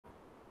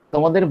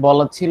তোমাদের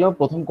বলা ছিল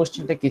প্রথম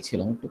কোশ্চেনটা কি ছিল,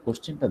 আমি একটু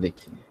কোশ্চেনটা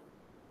দেখি।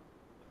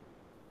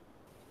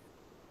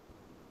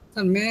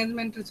 স্যার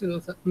ম্যানেজমেন্টের ছিল,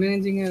 স্যার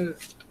ম্যানেজিং এর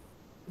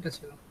এটা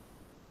ছিল।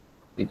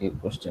 পিটির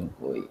কোশ্চেন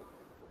কই,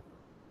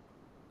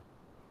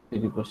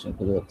 পিটির কোশ্চেন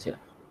খুঁজে পাচ্ছি না।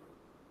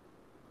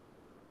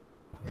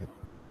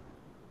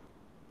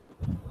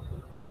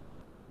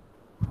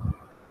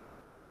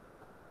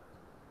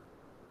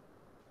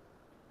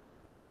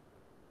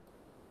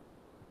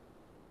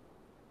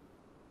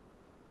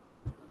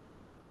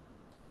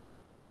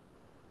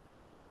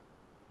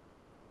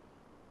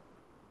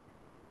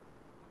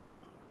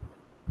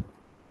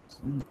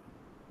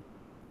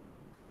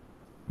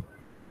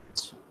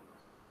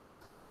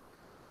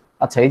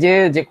 আচ্ছা, এই যে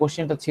যে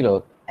কোশ্চেনটা ছিল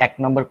 1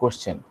 নম্বর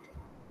কোশ্চেন,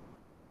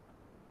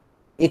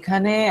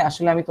 এখানে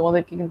আসলে আমি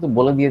তোমাদেরকে কিন্তু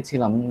বলে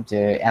দিয়েছিলাম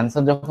যে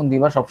অ্যান্সার যখন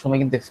দিবা সবসময়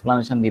কিন্তু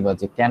এক্সপ্লানেশন দিবা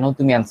যে কেন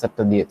তুমি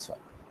অ্যান্সারটা দিয়েছো।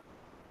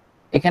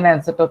 এখানে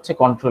অ্যান্সারটা হচ্ছে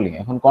কন্ট্রোলিং।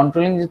 এখন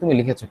কন্ট্রোলিং যে তুমি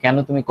লিখেছো, কেন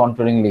তুমি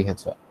কন্ট্রোলিং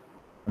লিখেছো,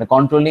 মানে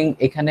কন্ট্রোলিং,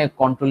 এখানে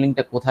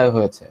কন্ট্রোলিংটা কোথায়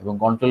হয়েছে এবং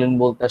কন্ট্রোলিং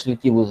বলতে আসলে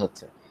কি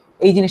বোঝাচ্ছে,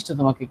 এই জিনিসটা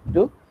তোমাকে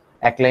একটু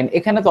এক লাইন,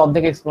 এখানে তো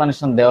অর্ধেক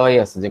এক্সপ্লানেশন দেওয়াই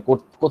আছে যে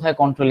কোথায়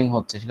কন্ট্রোলিং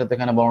হচ্ছে সেটা তো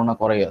এখানে বর্ণনা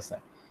করাই আছে।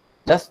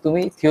 জাস্ট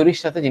তুমি থিওরির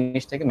সাথে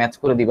জিনিসটাকে ম্যাচ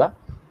করে দিবা।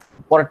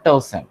 পরেরটাও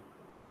সেম,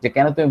 যে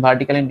কেন তুমি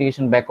ভার্টিক্যাল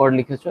ইন্টিগ্রেশন ব্যাকওয়ার্ড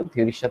লিখেছো,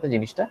 থিওরির সাথে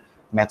জিনিসটা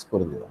ম্যাচ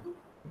করে দিবা।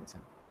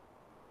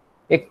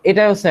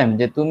 এটাও সেম,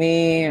 যে তুমি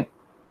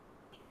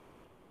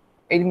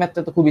এই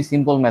ম্যাথটা তো খুবই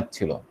সিম্পল ম্যাথ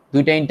ছিল,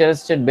 দুইটা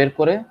ইন্টারেস্টেড বের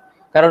করে,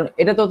 কারণ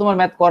এটা তো তোমার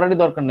ম্যাথ করারই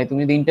দরকার নেই, তুমি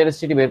যদি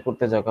ইন্টারেস্টেডই বের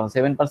করতে চাও, কারণ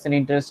 7%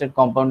 ইন্টারেস্টেড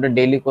কম্পাউন্ডেড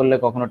ডেইলি করলে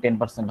কখনো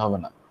 10% হবে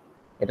না,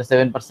 এটা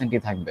 7%ই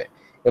থাকবে।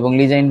 এবং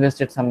Liza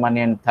invested some money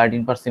and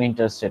 13%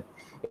 interested,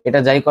 এটা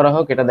যাই করা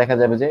হোক এটা দেখা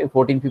যাবে যে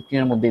 14-15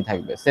 এর মধ্যেই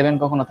থাকবে, 7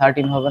 কখনো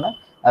 13 হবে না,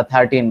 আর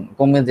 13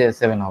 কমে যে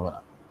 7 হবে না।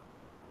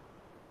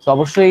 তো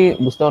অবশ্যই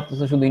বুঝতে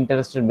পারতেছো, শুধু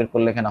ইন্টারেস্টেড বের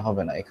করলে এখানে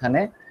হবে না, এখানে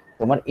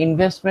তোমার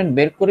ইনভেস্টমেন্ট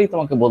বের করেই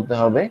তোমাকে বলতে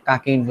হবে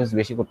কাকে ইনভেস্ট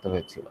বেশি করতে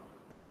হয়েছিল।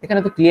 এখানে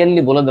তো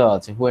ক্লিয়ারলি বলে দেওয়া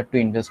আছে হু হ্যাড টু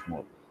ইনভেস্ট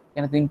মোর,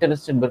 এখানে তো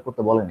ইন্টারেস্টেড বের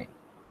করতে বলেনি।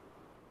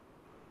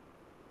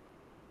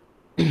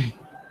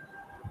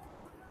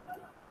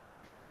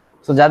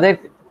 তো যাদের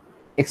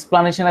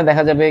এক্সপ্লানেশনে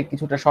দেখা যাবে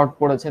কিছুটা শর্ট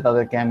পড়েছে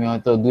তাদেরকে আমি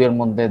হয়তো 2 এর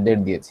মধ্যে 1.5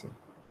 দিয়েছি।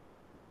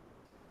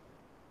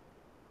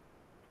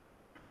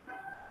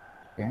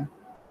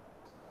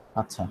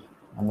 আচ্ছা,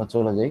 আমরা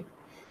চলে যাই।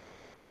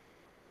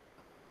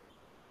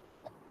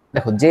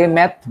 দেখো, যে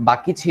ম্যাথ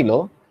বাকি ছিল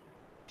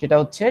সেটা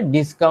হচ্ছে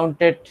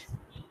ডিসকাউন্টেড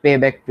পে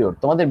ব্যাক পিরিয়ড।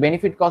 তোমাদের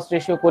বেনিফিট কস্ট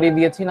রেশিও করিয়ে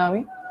দিয়েছি না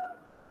আমি?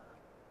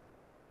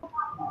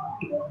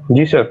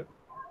 জি স্যার।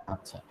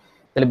 আচ্ছা,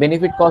 তাহলে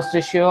benefit cost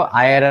ratio,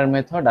 IRR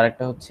method, আর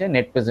একটা হচ্ছে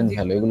নেট প্রেজেন্ট জি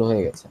ভ্যালু, এগুলো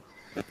হয়ে গেছে।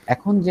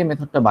 এখন যে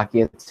মেথডটা বাকি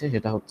আছে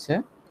সেটা হচ্ছে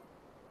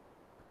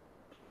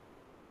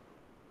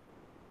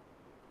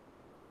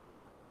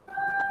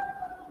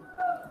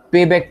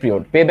pay back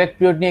period. Pay back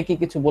period নিয়ে কি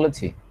কিছু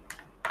বলেছি?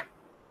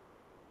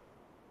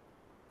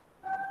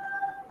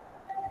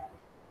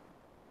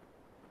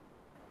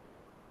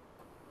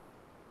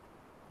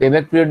 পে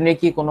ব্যাক পিরিয়ড নিয়ে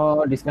কি কোনো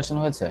ডিসকাশন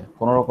হয়েছে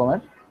কোনো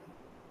রকমের?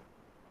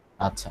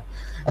 আচ্ছা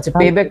আচ্ছা,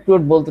 পে ব্যাক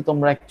পিরিয়ড বলতে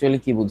তোমরা অ্যাকচুয়ালি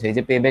কি বুঝো? এই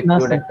যে পে ব্যাক না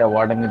পিরিয়ড স্যার, একটা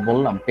ওয়ার্ড আমি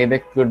বললাম, পে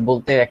ব্যাক পিরিয়ড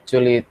বলতে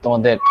অ্যাকচুয়ালি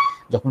তোমাদের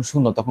যখন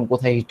শুনো তখন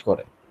কোথায় হিট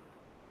করে,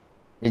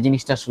 এই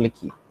জিনিসটা আসলে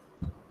কি?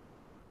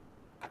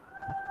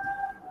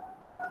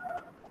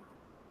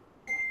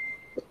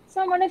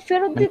 স্যার মানে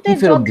ফেরত মানে দিতে কি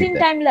ফেরত যতদিন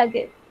দিতে? টাইম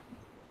লাগে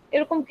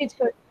এরকম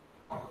কিছু,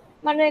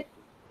 মানে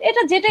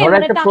এটা যেটাই ধরো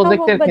মানে একটা টাকা হোক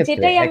প্রজেক্টের বা ক্ষেত্রে,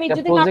 যেটাই আমি একটা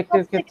যদি কারো কাছ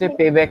প্রজেক্টের ক্ষেত্রে থেকে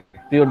পে ব্যাক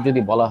পিরিয়ড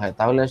যদি বলা হয়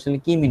তাহলে আসলে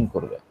কি মিন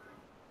করবে?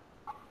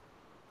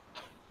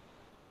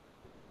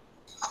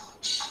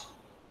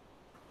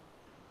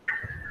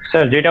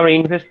 স্যার যেটা আমরা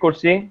ইনভেস্ট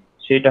করছি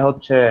সেটা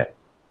হচ্ছে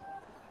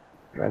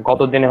কত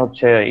দিনে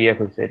হচ্ছে ইয়ে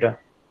হয়েছে এটা।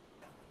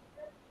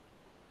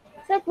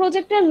 স্যার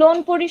প্রজেক্টের লোন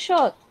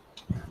পরিশোধ।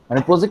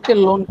 মানে প্রজেক্টের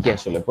লোন কি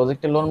আসলে?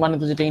 প্রজেক্টের লোন মানে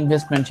তো যেটা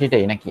ইনভেস্টমেন্ট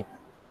সেটাই নাকি,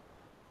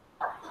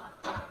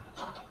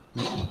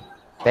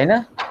 তাই না?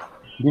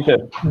 জি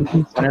স্যার।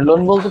 মানে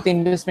লোন বলতে তো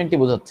ইনভেস্টমেন্টই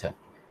বোঝাচ্ছে।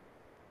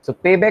 তো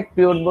পে ব্যাক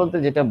পিরিয়ড বলতে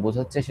যেটা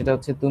বোঝাচ্ছে সেটা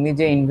হচ্ছে তুমি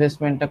যে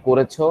ইনভেস্টমেন্টটা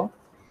করেছো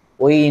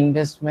ওই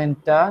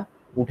ইনভেস্টমেন্টটা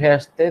উঠে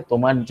আসতে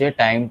তোমার যে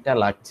টাইমটা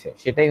লাগছে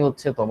সেটাই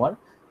হচ্ছে তোমার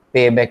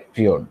পে ব্যাক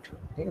পিরিয়ড।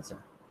 ঠিক আছে,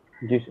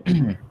 জি স্যার।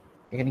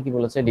 এখানে কি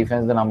বলেছে?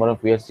 Defines the number of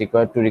years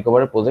required to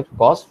recover project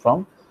cost from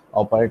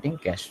operating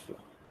cash flow.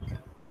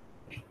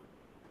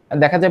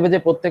 দেখা যাবে যে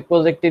প্রত্যেক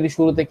প্রজেক্টেরই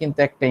শুরুতে কিন্তু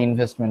একটা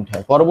ইনভেস্টমেন্ট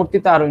হয়,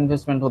 পরবর্তীতে আরো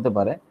ইনভেস্টমেন্ট হতে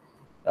পারে,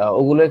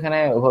 ওগুলো এখানে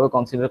ওভাবে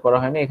কনসিডার করা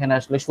হয়নি। এখানে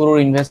আসলে শুরুর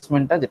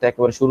ইনভেস্টমেন্টটা যেটা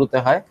একেবারে শুরুতে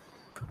হয়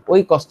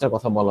ওই কস্টের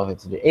কথা বলা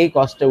হয়েছে, যে এই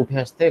কস্টে উঠে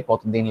আসতে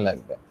কতদিন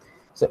লাগবে।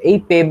 সো এই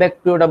পে ব্যাক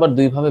পিরিয়ড আবার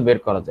দুই ভাবে বের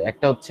করা যায়,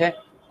 একটা হচ্ছে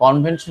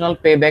কনভেনশনাল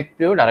পে ব্যাক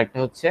পিরিয়ড আর একটা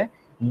হচ্ছে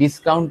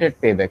ডিসকাউন্টেড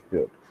পে ব্যাক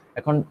পিরিয়ড।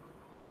 এখন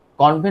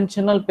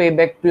কনভেনশনাল পে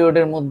ব্যাক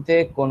পিরিয়ডের মধ্যে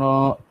কোনো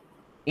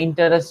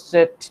ইন্টারেস্ট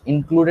রেট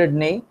ইনক্লুডেড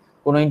নেই,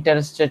 কোনো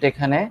ইন্টারেস্ট রেট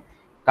এখানে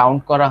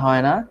কাউন্ট করা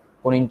হয় না,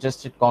 কোনো ইন্টারেস্ট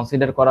রেট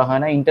কনসিডার করা হয়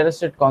না। ইন্টারেস্ট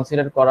রেট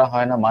কনসিডার করা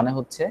হয় না মানে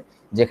হচ্ছে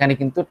যেখানে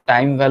কিন্তু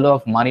টাইম ভ্যালু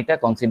অফ মানিটা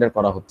কনসিডার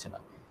করা হচ্ছে না।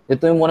 যে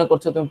তুমি মনে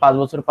করছো তুমি 5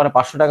 বছর পরে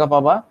 500 টাকা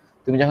পাবা,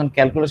 তুমি যখন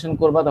ক্যালকুলেশন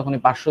করবা তখন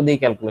 500 দিয়ে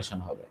ক্যালকুলেশন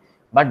হবে,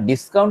 but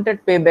discounted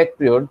pay back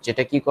period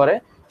যেটা কি করে,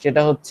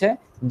 সেটা হচ্ছে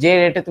যে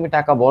রেটে তুমি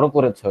টাকা বড়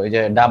করেছো, এই যে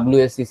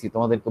ডাব্লিউএসসিসি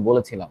তোমাদেরকে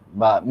বলেছিলাম,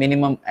 বা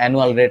minimum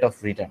annual rate of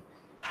return,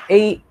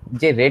 এই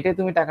যে রেটে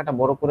তুমি টাকাটা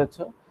বড়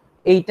করেছো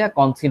এইটা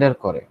কনসিডার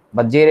করে,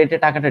 বা যে রেটে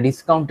টাকাটা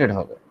ডিসকাউন্টেড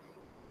হবে।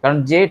 কারণ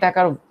যে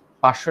টাকার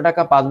 500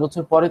 টাকা 5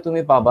 বছর পরে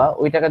তুমি পাবা,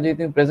 ওই টাকা যদি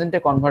তুমি প্রেজেন্টে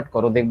কনভার্ট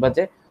করো দেখবা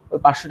যে ওই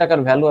 500 টাকার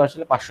ভ্যালু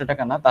আসলে 500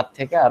 টাকা না, তার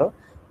থেকে আরো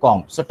কম।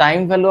 সো টাইম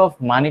ভ্যালু অফ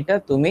মানিটা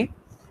তুমি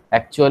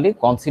অ্যাকচুয়ালি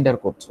কনসিডার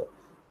করছো।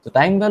 তো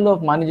টাইম ভ্যালু অফ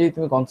মানি যদি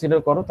তুমি কনসিডার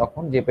করো,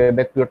 তখন যে পে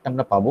ব্যাক পিরিয়ডটা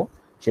আমরা পাবো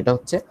সেটা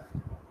হচ্ছে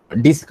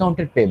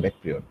discounted pay back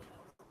period.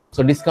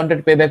 So discounted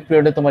pay back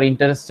পিরিয়ডে তোমার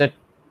ইন্টারেস্ট রেট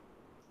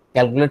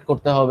ক্যালকুলেট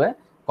করতে হবে,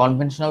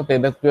 কনভেনশনাল পে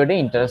ব্যাক পিরিয়ডে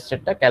ইন্টারেস্ট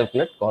রেটটা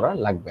ক্যালকুলেট করা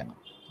লাগবে না।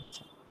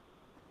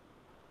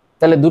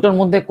 তাহলে দুটোর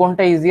মধ্যে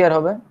কোনটা ইজিয়ার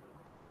হবে?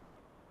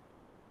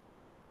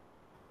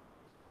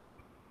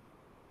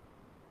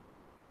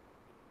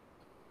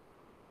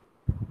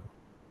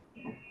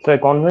 Sir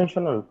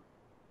conventional.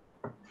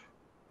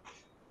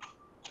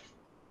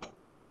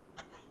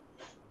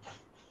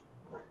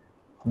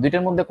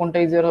 দুইটার মধ্যে কোনটা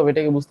ইজিয়ার হবে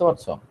এটা কি বুঝতে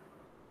পারছো?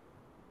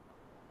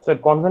 Sir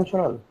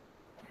conventional.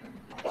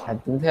 হ্যাঁ,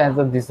 তুমি তো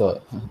অ্যান্সার দিছো,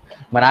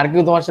 মানে আর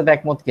কেউ তোমার সাথে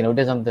একমত কিনা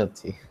ওটা জানতে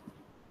চাচ্ছি।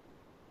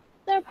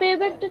 তার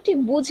পেব্যাকটা ঠিক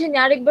বুঝিনি,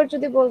 আরেকবার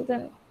যদি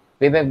বলতেন।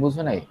 পেব্যাক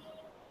বুঝো নাই?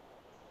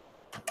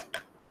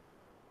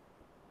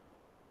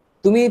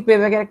 তুমি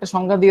পেব্যাকের একটা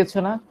সংজ্ঞা দিয়েছো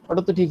না,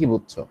 ওটা তো ঠিকই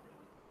বুঝছো।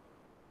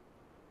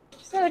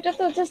 স্যার এটা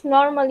তো just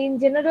normal in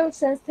general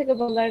sense থেকে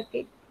বলা আর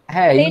কি।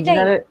 হ্যাঁ, এটাই।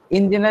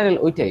 ইন জেনারেল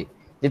ওইটাই,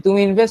 যে তুমি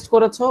ইনভেস্ট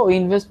করেছো, ওই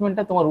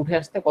ইনভেস্টমেন্টটা তোমার উঠে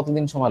আসতে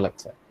কতদিন সময়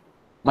লাগছে।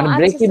 মানে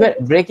আচ্ছা স্যার।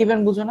 ব্রেক ইভেন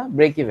বুঝো না?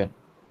 ব্রেক ইভেন,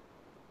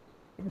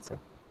 ঠিক আছে?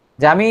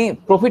 যে আমি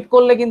প্রফিট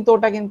করলে কিন্তু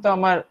ওটা কিন্তু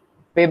আমার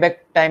পে ব্যাক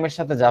টাইমের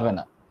সাথে যাবে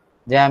না।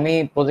 যে আমি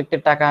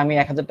প্রজেক্টের টাকা, আমি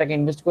 1,000 টাকা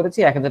ইনভেস্ট করেছি,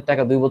 1,000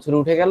 টাকা 2 বছরে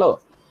উঠে গেল,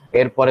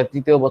 এরপরে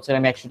তৃতীয় বছরে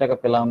আমি 100 টাকা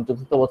পেলাম,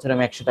 চতুর্থ বছরে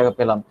আমি 100 টাকা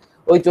পেলাম,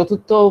 ওই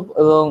চতুর্থ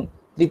এবং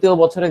তৃতীয়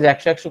বছরে যে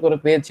 100 করে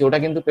পেয়েছি ওটা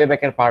কিন্তু পে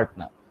ব্যাকের পার্ট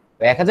না।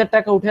 1,000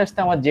 টাকা উঠে আসতে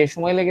আমার যে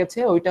সময় লেগেছে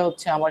ওইটা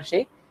হচ্ছে আমার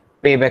সেই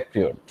পে ব্যাক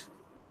পিরিয়ড।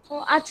 ও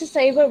আচ্ছা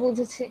স্যার, এবার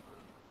বুঝেছি।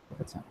 ঠিক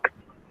আছে?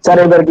 স্যার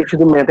এবার কি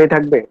শুধু ম্যাথই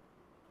থাকবে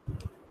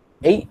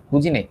এই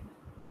বুঝি নেই।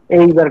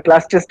 এইবার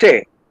ক্লাস টেস্টে?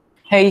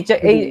 হ্যাঁ,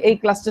 এই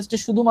ক্লাস টেস্টে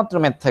শুধুমাত্র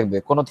ম্যাথ থাকবে,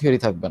 কোনো থিওরি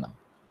থাকবে না।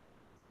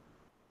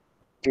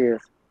 ঠিক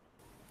আছে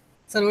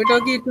স্যার ওইটাও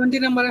কি 20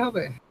 নম্বরে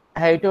হবে?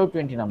 হ্যাঁ, এটাও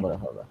 20 নাম্বারে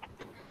হবে।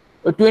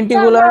 ওই 20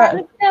 স্যার গুলা আমার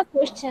আরেকটা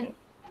কোশ্চেন।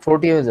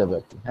 40 হয়ে যাবে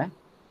আর কি। হ্যাঁ,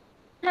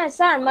 হ্যাঁ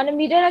স্যার, মানে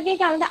মিডের আগে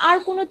কি আমাদের আর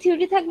কোনো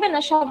থিওরি থাকবে না,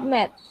 সব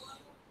ম্যাথ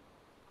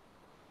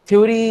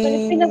থিওরি মানে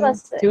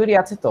সিলেবাসে? থিওরি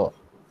আছে তো,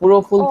 পুরো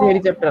ফুল ও থিওরি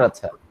চ্যাপ্টার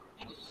আছে।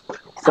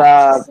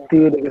 Sir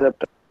theory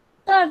chapter.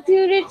 স্যার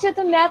থিওরির চেয়ে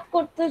তো ম্যাথ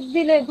করতে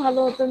দিলে ভালো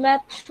হতো,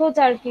 ম্যাথ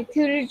সোজা আর কি,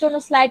 থিওরির জন্য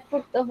স্লাইড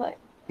পড়তে হয়।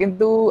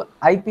 কিন্তু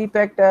আইপি তো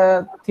একটা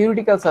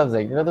থিওরিটিক্যাল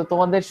সাবজেক্ট, এটা তো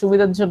তোমাদের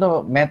সুবিধার জন্য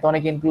ম্যাথ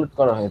অনেক ইনক্লুড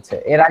করা হয়েছে।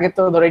 এর আগে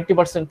তো ধরো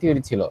 80%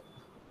 থিওরি ছিল,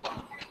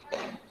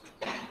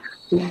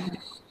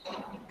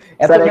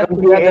 এত স্যার ম্যাথ এখন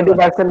তো কি দেওয়া যাবে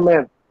না। 80%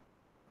 ম্যাথ?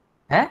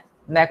 হ্যাঁ,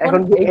 না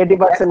এখন কি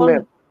 80% এখন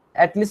ম্যাথ?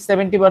 অ্যাট লিস্ট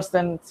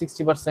 70%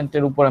 60%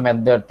 এর উপরে ম্যাথ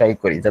দেওয়ার ট্রাই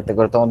করি, যাতে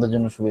করে তোমাদের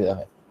জন্য সুবিধা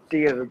হয়।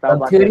 ঠিক আছে তাও কারণ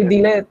বাঁচা গেল।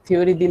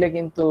 থিওরি দিলে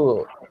কিন্তু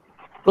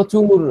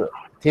প্রচুর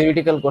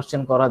থিওরিটিক্যাল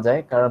কোশ্চেন করা যায়,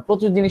 কারণ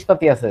প্রচুর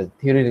জিনিসপাতি আছে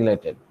থিওরি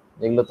রিলেটেড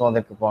যেগুলো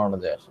তোমাদেরকে পড়ানো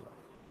যায় আসলে।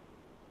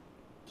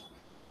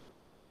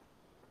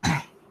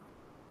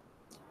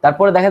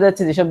 তারপরে দেখা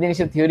যাচ্ছে যেসব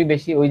জিনিসের থিওরি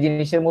বেশি, ওই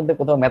জিনিসের মধ্যে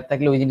কোথাও ম্যাথ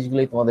থাকলে ওই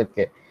জিনিসগুলোই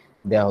তোমাদেরকে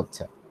দেওয়া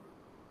হচ্ছে।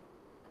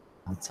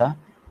 আচ্ছা,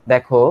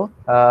 দেখো,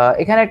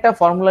 এখানে একটা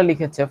ফর্মুলা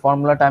লিখেছে,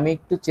 ফর্মুলাটা আমি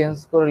একটু চেঞ্জ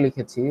করে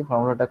লিখেছি।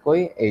 ফর্মুলাটা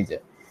কই, এই যে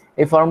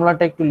এই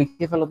ফর্মুলাটা একটু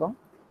লিখে ফেলো তো।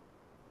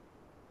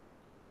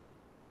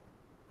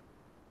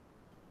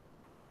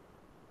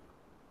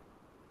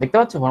 দেখতে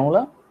পাচ্ছ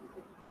formula?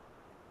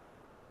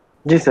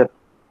 G sir.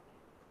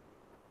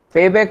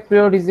 Payback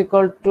period is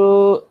equal to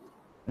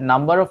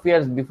number of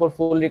years before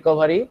full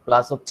recovery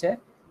plus হচ্ছে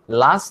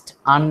last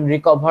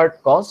unrecovered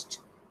cost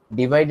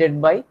divided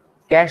by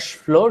cash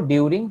flow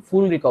during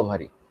full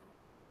recovery।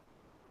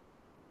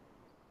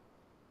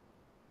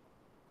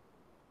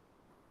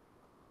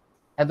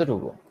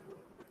 এতটুকু।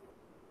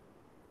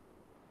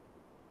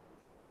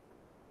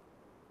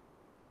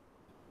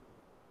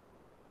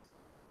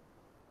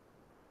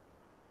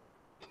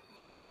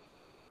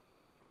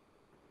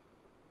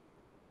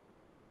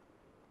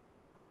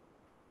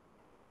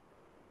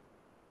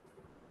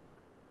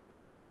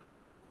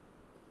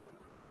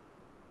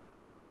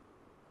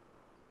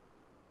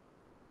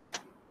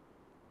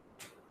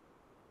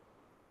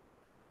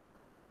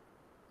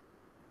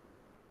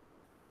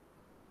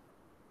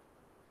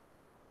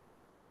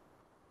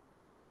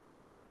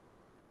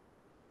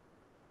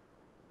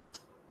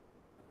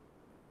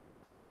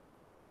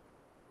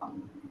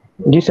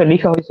 জি স্যার,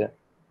 লেখা হয়েছে।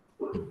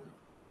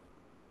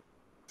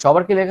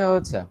 সবার কি লেখা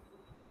হচ্ছে?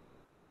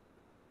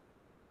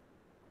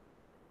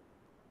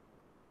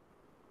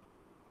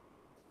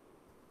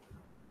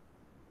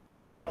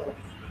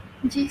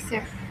 জি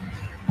স্যার।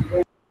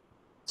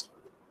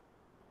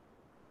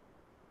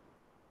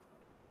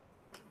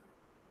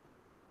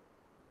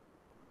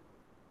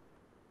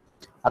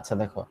 আচ্ছা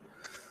দেখো,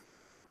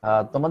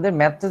 তোমাদের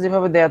ম্যাথটা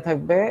যেভাবে দেয়া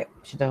থাকবে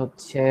সেটা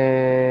হচ্ছে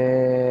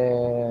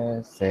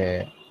সে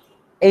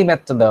এই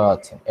ম্যাথটা দেওয়া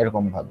আছে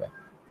এরকম ভাবে।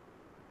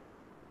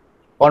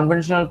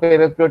 কনভেনশনাল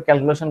পেব্যাক পিরিয়ড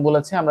ক্যালকুলেশন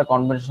বলেছে, আমরা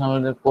কনভেনশনাল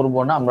করব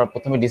না, আমরা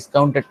প্রথমে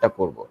ডিসকাউন্টেডটা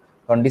করব।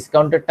 কারণ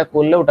ডিসকাউন্টেডটা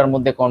করলে ওটার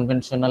মধ্যে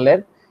কনভেনশনালের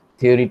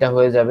থিওরিটা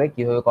হয়ে যাবে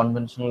কিভাবে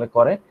কনভেনশনাল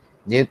করে।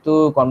 যেহেতু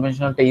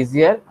কনভেনশনালটা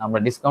ইজিয়ার, আমরা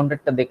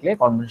ডিসকাউন্টেডটা দেখলে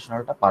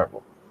কনভেনশনালটা পারবো।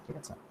 ঠিক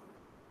আছে,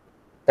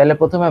 তাহলে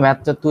প্রথমে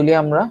ম্যাথটা তুলি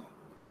আমরা।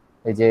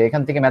 এই যে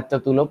এখান থেকে ম্যাথটা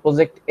তুলো,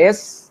 প্রজেক্ট এস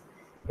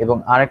এবং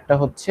আরেকটা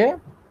হচ্ছে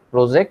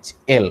প্রজেক্ট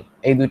এল,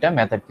 এই দুইটা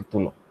ম্যাথ আর কি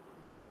তুলো।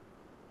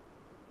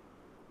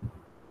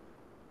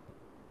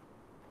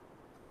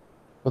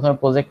 প্রথমে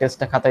প্রজেক্ট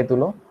এসটা খাতায়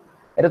তুলো,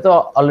 এটা তো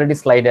অলরেডি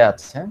স্লাইডে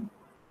আছে,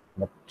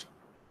 বাট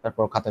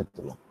তারপর খাতায়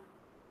তুলো।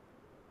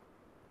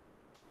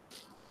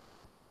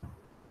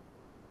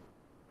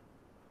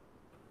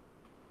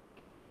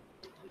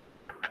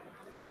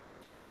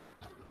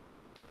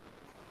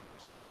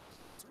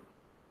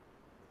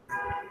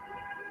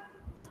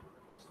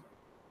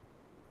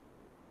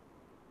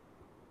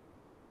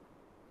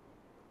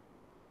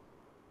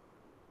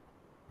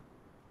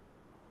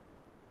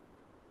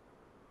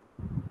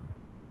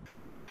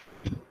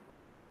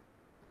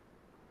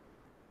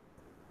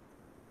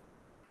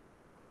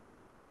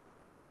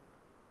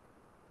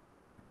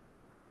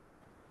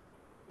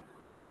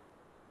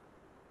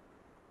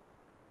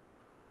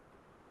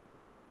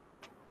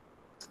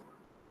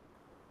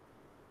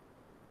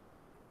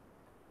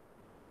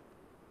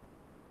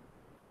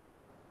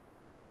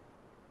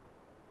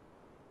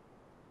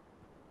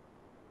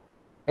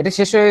 এটা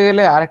শেষ হয়ে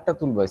গেলে আরেকটা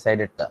তুলবো,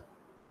 সাইডেরটা।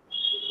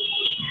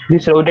 জি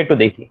স্যার, ওইটা একটু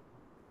দেখি।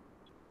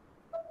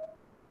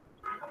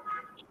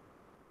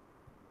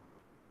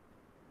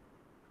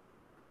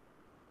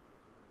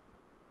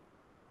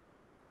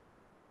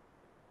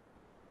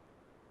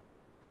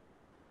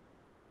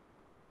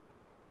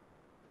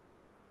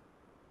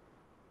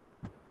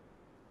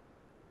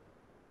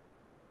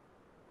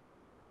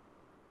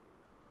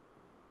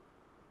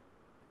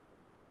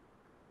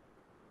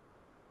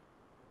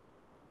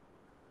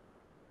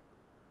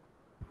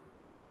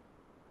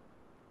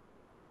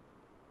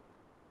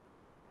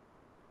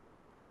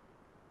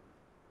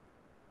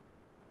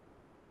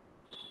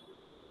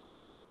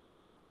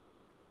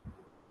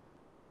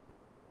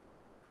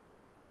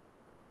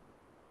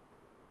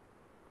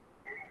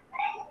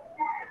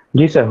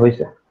 জি স্যার,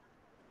 হয়েছে।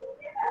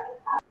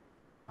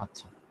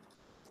 আচ্ছা,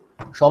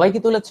 সবাই কি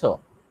তুলেছো?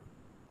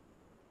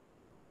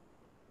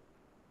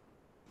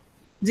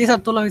 জি স্যার,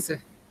 তোলা হয়েছে।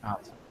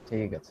 আচ্ছা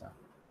ঠিক আছে,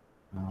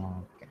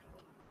 ওকে।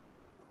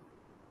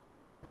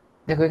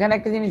 দেখো এখানে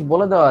একটা জিনিস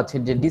বলে দেওয়া আছে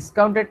যে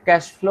discounted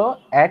cash flow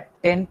at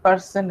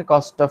 10%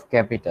 cost of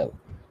capital.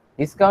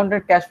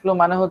 Discounted cash flow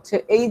মানে হচ্ছে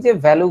এই যে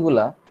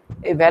ভ্যালুগুলা,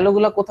 এই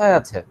ভ্যালুগুলা কোথায়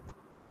আছে?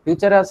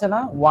 ফিউচারে আছে না,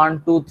 1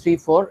 2 3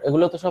 4,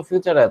 এগুলো তো সব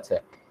ফিউচারে আছে।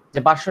 যে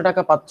 500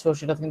 টাকা পাচ্ছ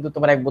সেটা কিন্তু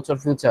তোমার 1 বছর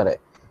ফিউচারে।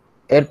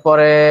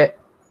 এরপরে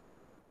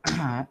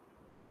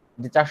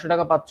যে 400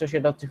 টাকা পাচ্ছ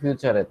সেটা হচ্ছে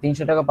ফিউচারে,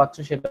 300 টাকা পাচ্ছ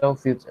সেটাও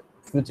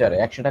ফিউচারে,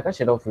 100 টাকা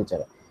সেটাও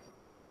ফিউচারে।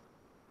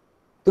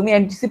 তুমি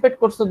অ্যান্টিসিপেট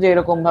করছো যে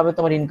এরকম ভাবে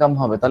তোমার ইনকাম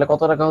হবে, তাহলে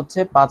কত টাকা হচ্ছে?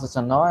 5 আছে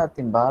 9 আর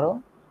 3 12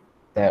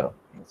 13।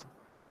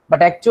 বাট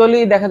অ্যাকচুয়ালি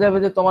দেখা যাবে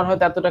যে তোমার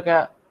হয়তো এত টাকা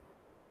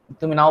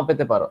তুমি নাও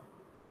পেতে পারো,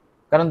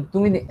 কারণ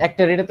তুমি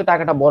একটা রেটে তো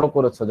টাকাটা বড়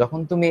করেছো। যখন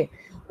তুমি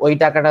ওই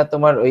টাকাটা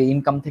তোমার ওই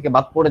ইনকাম থেকে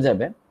বাদ পড়ে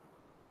যাবে,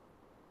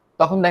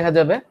 তখন দেখা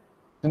যাবে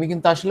তুমি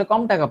কিন্তু আসলে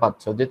কম টাকা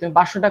পাচ্ছ, যে তুমি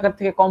 500 টাকার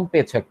থেকে কম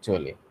পেয়েছো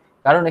অ্যাকচুয়ালি।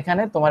 কারণ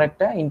এখানে তোমার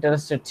একটা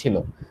ইন্টারেস্ট রেট ছিল,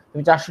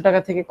 তুমি 400 টাকা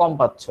থেকে কম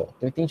পাচ্ছ,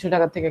 তুমি 300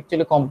 টাকা থেকে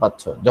অ্যাকচুয়ালি কম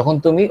পাচ্ছ। যখন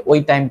তুমি ওই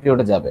টাইম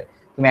পিরিয়ডে যাবে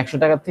তুমি 100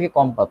 টাকার থেকে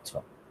কম পাচ্ছ।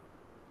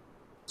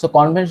 সো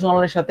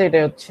কনভেনশনালের সাথে এটা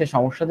হচ্ছে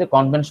সমস্যা, যে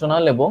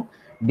কনভেনশনাল এবং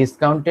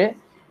ডিসকাউন্টে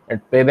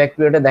পেব্যাক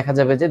পিরিয়ডে দেখা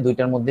যাবে যে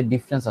দুইটার মধ্যে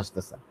ডিফারেন্স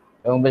আসতেছে,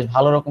 এবং বেশ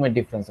ভালো রকমের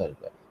ডিফারেন্স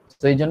আসবে।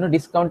 তো এই জন্য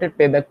ডিসকাউন্টেড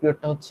পেব্যাক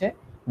পিরিয়ডটা হচ্ছে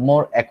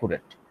মোর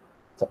অ্যাকুরেট।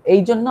 তো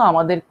এই জন্য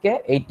আমাদেরকে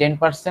এই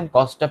 10%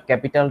 কস্ট অফ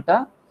ক্যাপিটালটা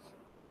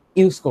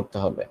ইউজ করতে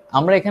হবে।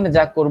 আমরা এখানে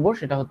যা করব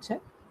সেটা হচ্ছে,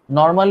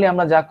 নর্মালি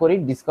আমরা যা করি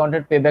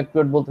ডিসকাউন্টেড পেব্যাক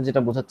পিরিয়ড বলতে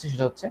যেটা বোঝাচ্ছে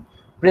সেটা হচ্ছে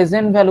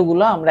প্রেজেন্ট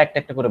ভ্যালুগুলো আমরা একটা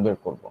একটা করে বের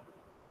করব।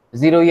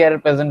 0 ইয়ারের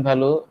প্রেজেন্ট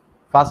ভ্যালু,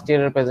 ফার্স্ট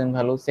ইয়ারের প্রেজেন্ট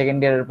ভ্যালু, সেকেন্ড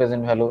ইয়ারের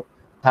প্রেজেন্ট ভ্যালু,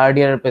 থার্ড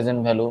ইয়ারের প্রেজেন্ট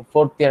ভ্যালু,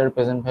 ফোর্থ ইয়ারের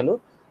প্রেজেন্ট ভ্যালু,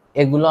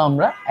 এগুলো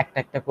আমরা একটা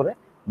একটা করে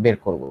বের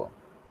করব।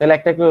 তাহলে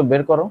একটা করে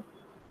বের করো,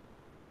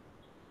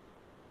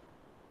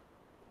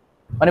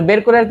 মানে বের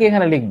করে আর কি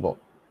এখানে লিখবো।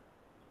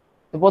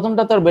 তো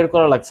প্রথমটা তো আর বের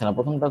করা লাগছে না,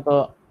 প্রথমটা তো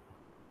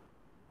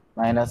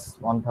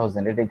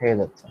 -1000 এটাই থেকে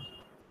যাচ্ছে।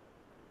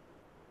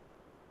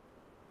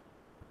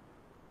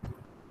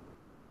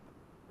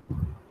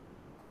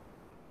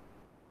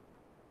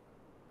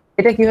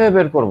 এটা কিভাবে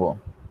বের করব?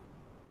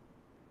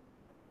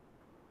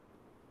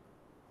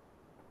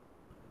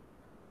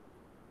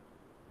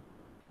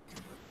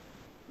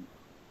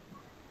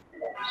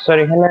 স্যার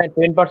এখানে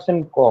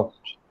 10%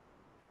 কস্ট,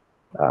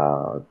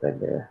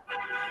 তাহলে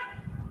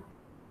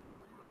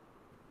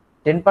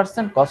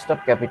 10% cost of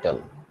capital.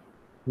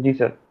 G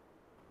sir.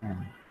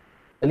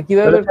 তাহলে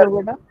কিভাবে তাহলে বের স্যার করবো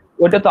এটা?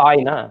 ওইটা তো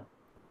আয় না?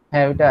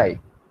 হ্যাঁ ওইটাই।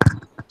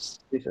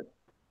 জি sir.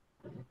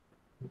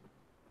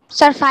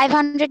 Sir,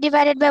 500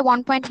 divided by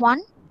 1.1.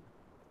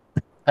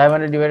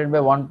 500 divided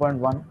by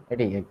 1.1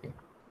 এটাই আর কি,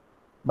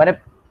 মানে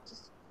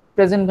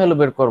প্রেজেন্ট ভ্যালু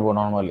বের করব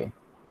নরমালি।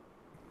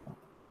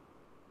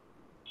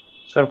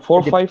 স্যার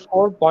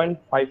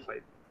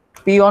 454.55।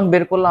 P1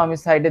 বের করলাম, আমি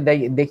সাইডে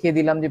দেখিয়ে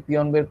দিলাম যে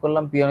P1 বের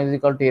করলাম। P1 is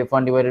equal to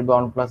F1 divided by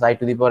 1 plus I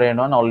to the power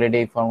n1। Already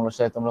এই ফর্মুলার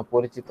সাথে তোমরা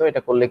পরিচিত।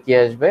 এটা করলে কি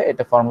আসবে,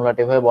 এটা ফর্মুলাটা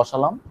এভাবে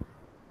বসালাম,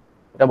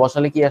 এটা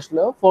বসালে কি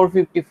আসলো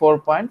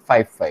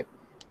 454.55।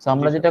 সো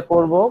আমরা জি, যেটা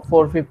করব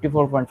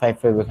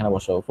 454.55 এখানে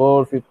বসাবো,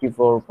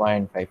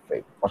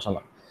 454.55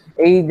 বসালাম।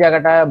 এই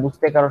জায়গাটা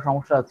বুঝতে কারো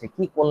সমস্যা আছে?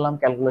 কি করলাম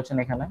ক্যালকুলেশন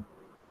এখানে?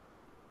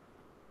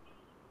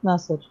 না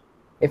স্যার।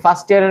 এই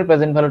ফার্স্ট ইয়ারের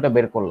প্রেজেন্ট ভ্যালুটা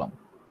বের করলাম,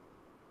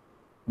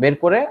 বের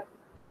করে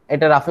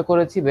এটা রাফে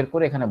করেছি, বের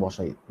করে এখানে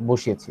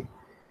বসিয়েছি।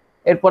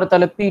 এরপরে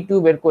তাহলে P2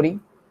 বের করি।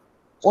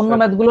 অন্য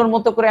ম্যাথগুলোর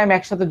মতো করে আমি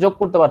একসাথে যোগ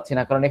করতে পারছি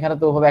না, কারণ এখানে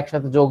তো ওভাবে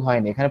একসাথে যোগ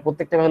হয়নি, এখানে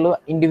প্রত্যেকটা ভ্যালু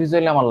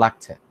ইন্ডিভিজুয়ালি আমার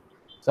লাগছে।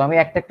 সো আমি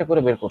একটা একটা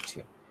করে বের করছি।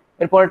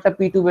 এরপরেরটা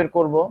P2 বের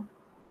করব,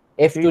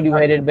 F2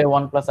 divided by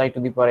 1 plus I to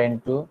the power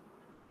n2।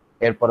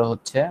 এরপরে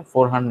হচ্ছে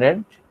 400,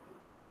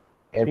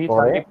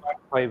 এরপরে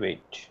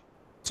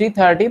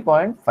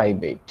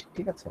 330.58।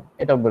 ঠিক আছে,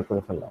 এটাও বের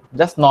করে ফেললাম,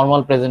 জাস্ট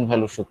নরমাল প্রেজেন্ট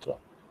ভ্যালুর সূত্র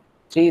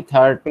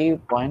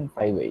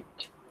 330.58।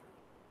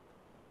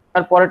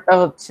 তারপরেরটা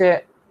হচ্ছে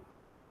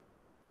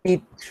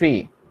P3,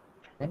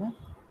 তাই না?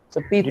 তো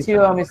P3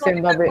 ও আমি সেম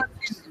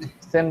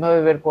ভাবে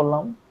বের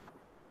করলাম,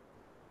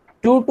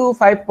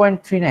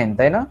 225.39,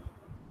 তাই না?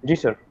 জি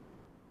স্যার।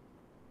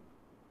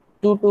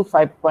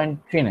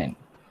 225.39।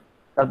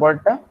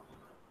 তারপরটা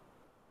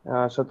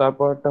স্যার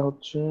তারপরটা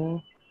হচ্ছে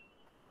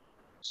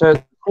স্যার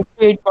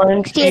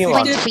 68.30।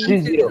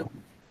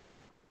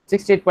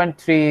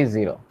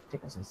 68.30,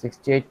 ঠিক আছে,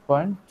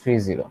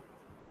 68.30।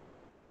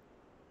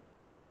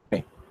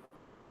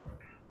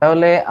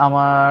 তাহলে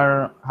আমার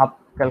হাফ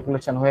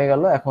ক্যালকুলেশন হয়ে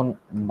গেল। এখন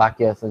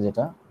বাকি আছে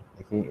যেটা,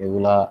 দেখি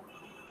এগুলা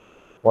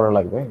পরে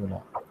লাগবে, এগুলা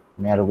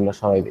আমি আরোগুলো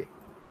সরাই দিই।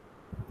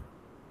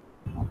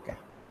 ওকে,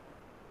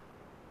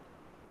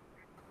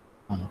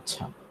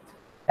 আচ্ছা,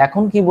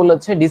 এখন কি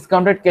বলেছে,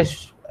 ডিসকাউন্টেড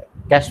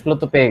ক্যাশ ফ্লো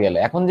তো পেয়ে গেলে।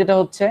 এখন যেটা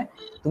হচ্ছে,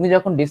 তুমি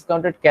যখন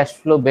ডিসকাউন্টেড ক্যাশ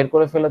ফ্লো বের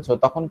করে ফেলেছো,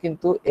 তখন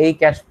কিন্তু এই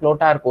ক্যাশ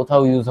ফ্লোটা আর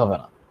কোথাও ইউজ হবে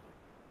না।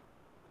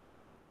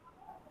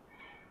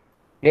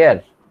 ক্লিয়ার?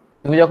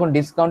 তুমি যখন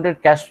ডিসকাউন্টেড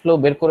ক্যাশ ফ্লো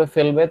বের করে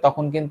ফেলবে,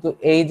 তখন কিন্তু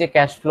এই যে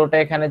ক্যাশ ফ্লোটা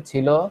এখানে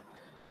ছিল,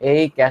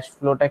 এই ক্যাশ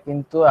ফ্লোটা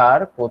কিন্তু আর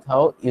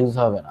কোথাও ইউজ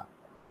হবে না।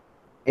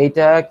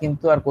 এইটা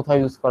কিন্তু আর কোথাও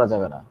ইউজ করা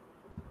যাবে না।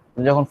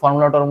 তুমি যখন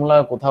ফর্মুলা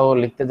কোথাও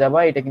লিখতে যাবা,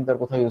 এটা কিন্তু আর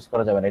কোথাও ইউজ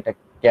করা যাবে না, এটা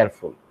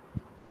কেয়ারফুল।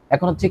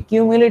 এখন হচ্ছে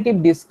cumulative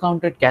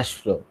discounted cash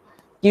flow.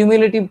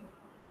 Cumulative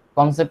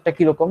কনসেপ্টটা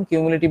কি রকম?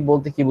 কিউমুলেটিভ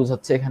বলতে কি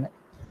বোঝাচ্ছে এখানে?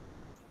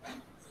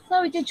 স্যার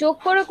ওই যে যোগ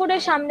করে করে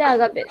সামনে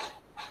আগাবে।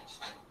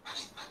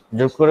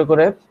 যোগ করে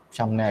করে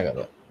সামনে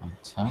আগাবে,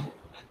 আচ্ছা।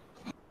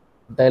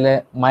 তাহলে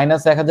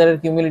 -1000 এর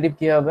কিউমুলেটিভ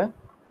কি হবে?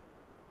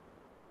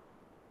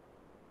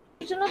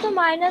 এর জন্য তো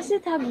মাইনাসই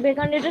থাকবে,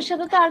 কারণ এটার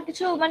সাথে তো আর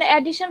কিছু মানে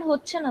অ্যাডিশন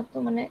হচ্ছে না তো,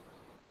 মানে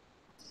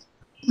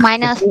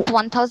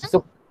 -1000। So,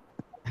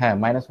 হ্যাঁ,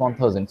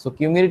 -1000। সো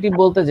কিউমুলেটিভ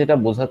বলতে যেটা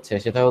বোঝাচ্ছে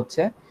সেটা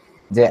হচ্ছে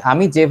যে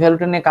আমি যে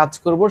ভ্যালুটা নিয়ে কাজ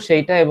করব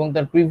সেইটা এবং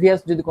তার প্রিভিয়াস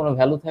যদি কোনো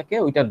ভ্যালু থাকে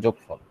ওইটার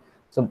যোগফল।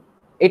 সো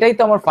এটাই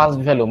তো আমার ফার্স্ট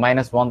ভ্যালু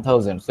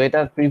 -1000। সো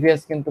এটার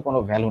প্রিভিয়াস কিন্তু কোনো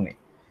ভ্যালু নেই।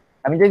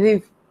 আমি যদি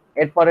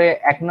এরপরে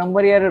 1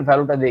 নম্বর ইয়ারের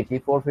ভ্যালুটা দেখি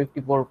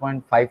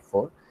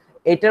 454.54,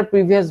 এটার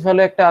প্রিভিয়াস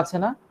ভ্যালু একটা আছে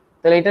না?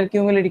 তাহলে এটার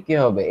কিউমুলেটিভ কি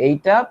হবে?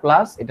 এইটা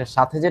প্লাস এটার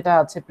সাথে যেটা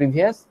আছে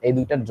প্রিভিয়াস, এই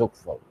দুইটার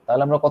যোগফল।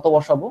 তাহলে আমরা কত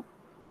বসাবো?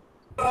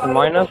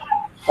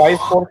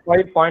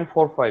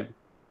 -545.45।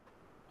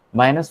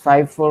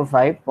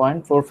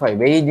 -545.45।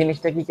 এই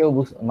জিনিসটা কি কেউ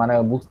মানে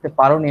বুঝতে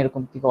পারোনি,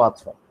 এরকম কি কেউ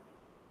আছো?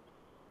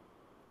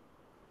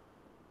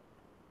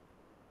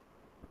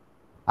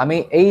 আমি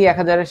এই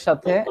 1000 এর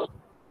সাথে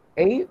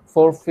এই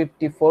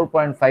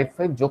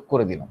 454.55 যোগ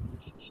করে দিলাম।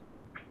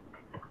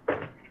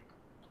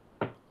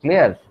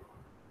 ক্লিয়ার?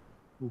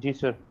 জি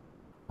স্যার।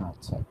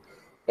 আচ্ছা,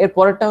 এর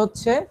পরেরটা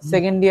হচ্ছে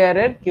সেকেন্ড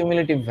ইয়ারের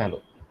কিউমুলেটিভ ভ্যালু।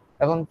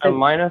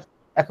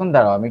 এখন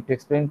দাঁড়াও আমি একটু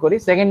এক্সপ্লেইন করি।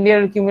 সেকেন্ড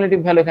ইয়ারের কিউমুলেটিভ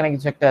ভ্যালু এখানে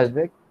কিছু একটা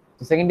আসবে।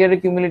 সেকেন্ড ইয়ারের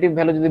কিউমুলেটিভ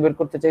ভ্যালু যদি বের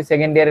করতে চাই,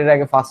 সেকেন্ড ইয়ারের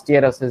আগে ফার্স্ট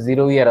ইয়ার আছে,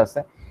 0 ইয়ার আছে,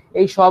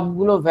 এই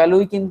সবগুলো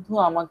ভ্যালুই কিন্তু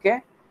আমাকে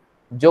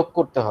যোগ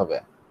করতে হবে,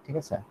 ঠিক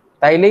আছে?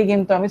 তাইলেই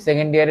কিন্তু আমি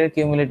সেকেন্ড ইয়ারের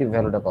কিউমুলেটিভ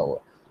ভ্যালুটা পাবো।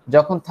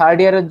 যখন থার্ড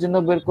ইয়ারের জন্য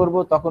বের করব,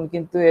 তখন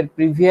কিন্তু এর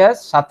প্রিভিয়াস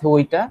সাথে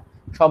ওইটা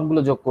সবগুলো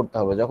যোগ করতে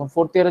হবে। যখন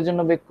ফোর্থ ইয়ারের জন্য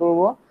বের করব,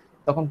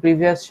 তখন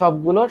প্রিভিয়াস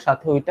সবগুলো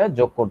সাথে ওইটা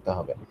যোগ করতে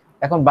হবে।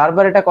 এখন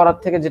বারবার এটা করার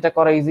থেকে যেটা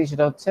করা ইজি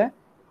সেটা হচ্ছে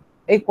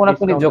এই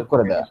কোনাকুনি যোগ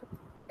করে দেওয়া।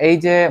 এই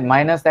যে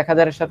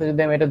 -1000 এর সাথে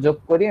যদি আমি এটা যোগ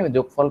করি, আমি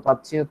যোগফল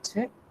পাচ্ছি হচ্ছে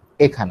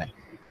এখানে।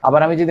 আবার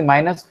আমি যদি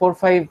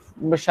 -45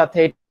 এর সাথে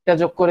এটা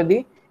যোগ করে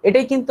দিই,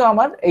 এটাই কিন্তু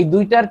আমার এই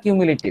দুইটার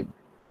কিউমুলেটিভ।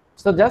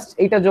 সো জাস্ট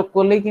এইটা যোগ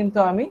করলেই কিন্তু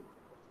আমি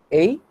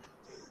এই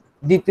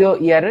দ্বিতীয়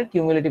ইয়ারের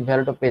কিউমুলেটিভ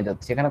ভ্যালুটা পেয়ে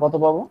যাচ্ছি। এখানে কত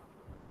পাবো?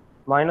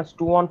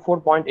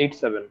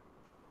 -214.87।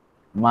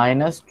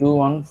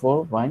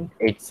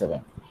 -214.87।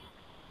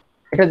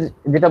 এটা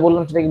যেটা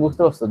বললাম সেটা কি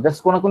বুঝতে পারছো? জাস্ট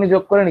কোনাকুনি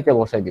যোগ করে নিচে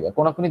বসাই দিবা,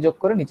 কোনাকুনি যোগ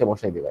করে নিচে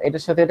বসাই দিবা।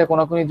 এটার সাথে এটা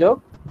কোনাকুনি যোগ,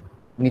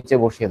 নিচে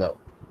বসিয়ে দাও।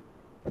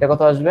 এটা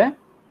কত আসবে?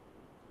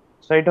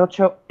 স্যার এটা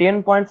হচ্ছে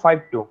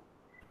 10.52।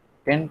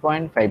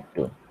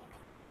 10.52।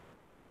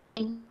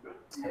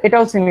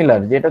 এটাও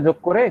সিমিলার, যেটা যোগ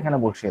করে এখানে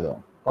বসিয়ে দাও,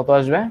 কত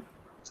আসবে?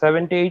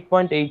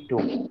 78.82।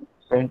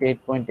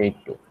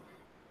 78.82।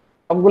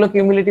 সবগুলো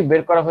কিউমুলেটিভ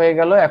বের করা হয়ে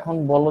গেল। এখন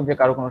বলো যে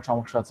কারো কোনো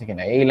সমস্যা আছে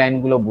কিনা এই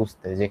লাইনগুলো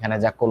বুঝতে, যেখানে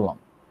যা করলাম।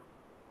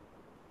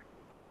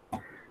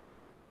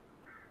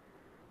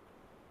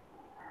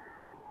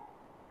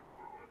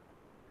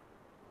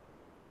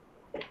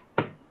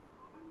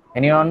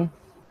 এনিওন?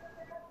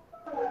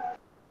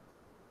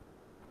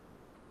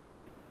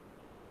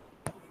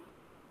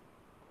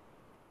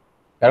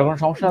 কারো কোনো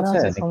সমস্যা আছে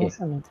নাকি?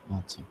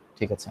 আচ্ছা,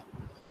 ঠিক আছে।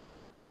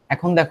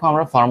 এখন দেখো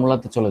আমরা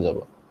ফর্মুলাতে চলে যাব।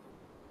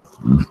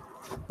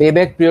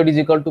 Payback period is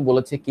equal to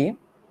বলেছে কি,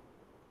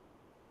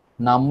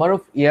 number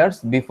of years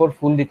before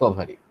full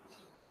recovery.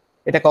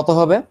 এটা কত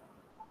হবে?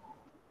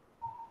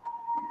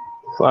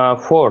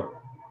 4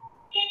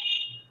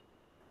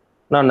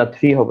 না না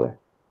 3 হবে।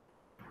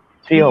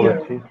 3 হবে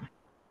 3।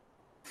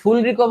 ফুল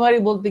রিকভারি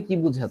বলতে কি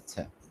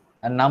বোঝাচ্ছে,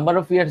 আর number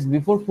of years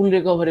before full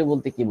recovery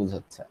বলতে কি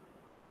বোঝাচ্ছে?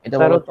 এটা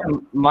স্যার বলো তো। হচ্ছে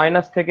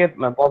মাইনাস থেকে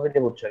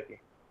পজিটিভ হচ্ছে আর কি।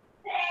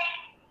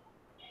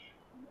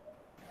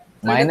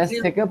 মাইনাস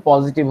থেকে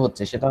পজিটিভ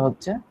হচ্ছে, সেটা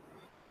হচ্ছে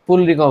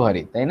ফুল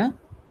রিকভারি, তাই না?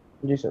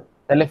 জি স্যার।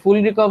 তাহলে ফুল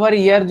রিকভারি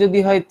ইয়ার যদি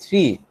হয়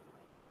 3,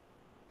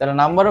 তাহলে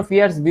number of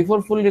years before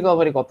full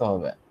recovery কত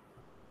হবে?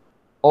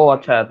 ও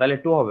আচ্ছা, তাহলে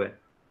 2 হবে।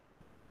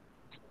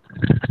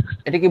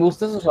 এটা কি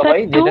বুঝতেছো সবাই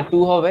যে এটা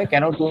 2 হবে?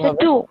 কেন 2 হবে?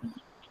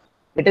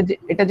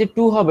 এটা যে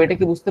 2 হবে, এটা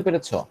কি বুঝতে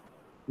পেরেছো?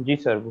 জি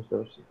স্যার, বুঝতে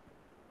পারছি।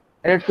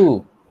 এটা 2।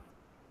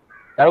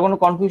 কারো কোনো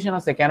কনফিউশন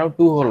আছে কেন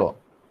 2 হলো?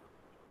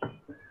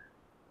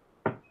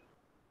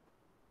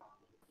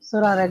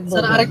 স্যার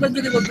আরেকবার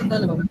যদি বলতেন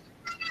তাহলে ভালো।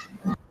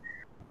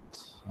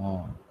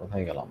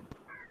 কোথায় গেলাম?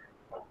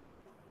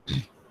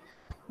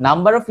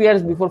 Number of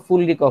years before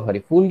full recovery.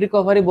 Full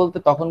recovery বলতে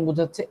তখন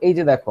বোঝাচ্ছে এই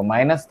যে দেখো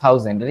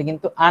 -1000, এটা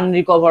কিন্তু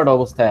আনরিকভার্ড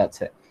অবস্থায়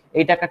আছে।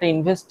 এই টাকাটা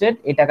ইনভেস্টেড,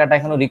 এই টাকাটা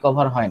এখনো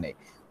রিকভার হয় নাই।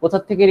 কোথা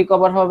থেকে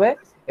রিকভার হবে?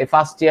 এই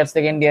ফার্স্ট ইয়ার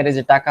সেকেন্ড ইয়ারে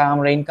যে টাকা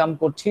আমরা ইনকাম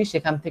করছি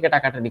সেখান থেকে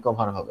টাকাটা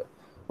রিকভার হবে।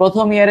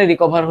 প্রথম ইয়ারে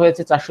রিকভার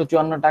হয়েছে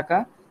 454 টাকা,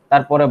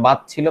 তারপরে বাদ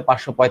ছিল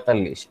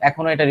 545,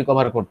 এখনো এটা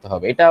রিকভার করতে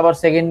হবে। এটা আবার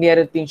সেকেন্ড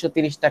ইয়ারে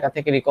 330 টাকা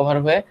থেকে রিকভার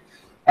হয়ে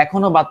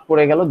এখনো বাদ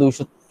পড়ে গেল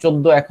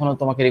 214, এখনো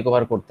তোমাকে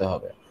রিকভার করতে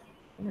হবে।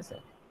 ঠিক আছে?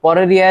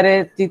 পরের ইয়ারে,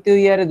 তৃতীয়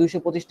ইয়ারে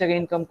 225 টাকা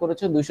ইনকাম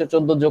করেছো,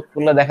 214 যোগ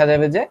করলে দেখা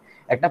যাবে যে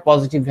একটা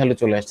পজিটিভ ভ্যালু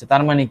চলে আসছে।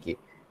 তার মানে কি,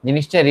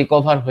 জিনিসটা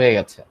রিকভার হয়ে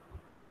গেছে,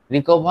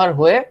 রিকভার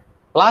হয়ে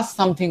প্লাস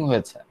সামথিং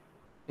হয়েছে।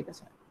 ঠিক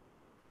আছে?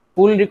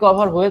 ফুল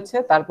রিকভার হয়েছে,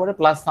 তারপরে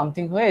প্লাস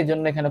সামথিং হয়ে এই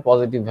জন্য এখানে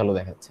পজিটিভ ভ্যালু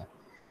দেখাচ্ছে।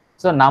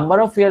 So number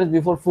of years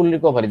before full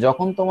recovery,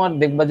 যখন তোমার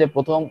দেখবা যে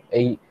প্রথম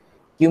এই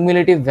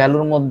কিউমুলেটিভ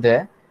ভ্যালুর মধ্যে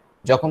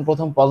যখন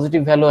প্রথম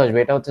পজিটিভ ভ্যালু আসবে,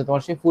 এটা হচ্ছে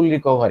তোমার সেই ফুল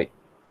রিকভারি।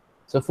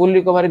 সো ফুল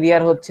রিকভারির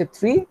ইয়ার হচ্ছে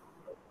 3,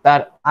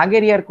 তার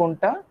আগের ইয়ার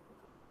কোনটা?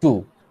 2।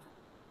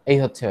 এই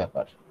হচ্ছে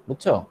ব্যাপার,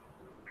 বুঝছো?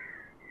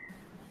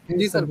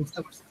 জি স্যার, বুঝতে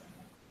পারছি।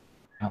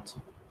 আচ্ছা,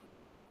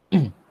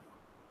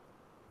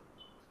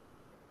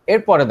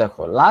 এরপরে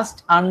দেখো last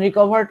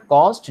আনরিকভার্ড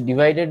cost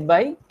divided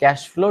by cash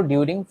flow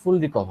during full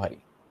recovery.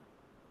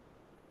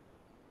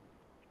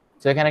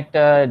 তো এখানে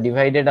একটা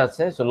ডিভাইডেড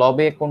আছে, সো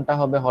লবে কোনটা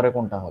হবে, হরে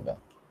কোনটা হবে?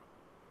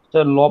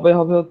 স্যার লবে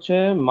হবে হচ্ছে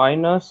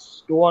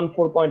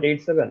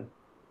 -214.87।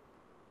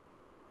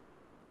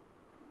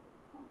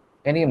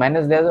 এখানে কি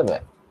মাইনাস দেওয়া যাবে?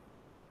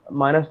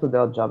 মাইনাস তো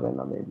দেওয়া যাবে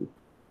না মেবি,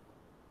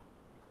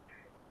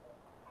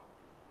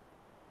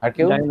 আর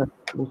কেউ? জানি না,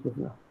 বুঝতেছি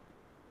না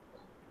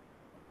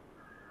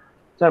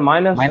স্যার।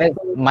 মাইনাস মাইনাস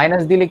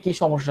মাইনাস দিলে কি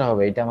সমস্যা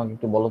হবে এটা আমাকে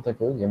একটু বলো তো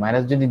কেউ, যে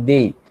মাইনাস যদি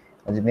দেই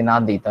আর যদি না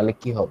দিই তাহলে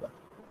কি হবে?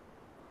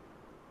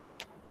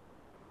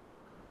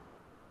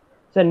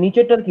 স্যার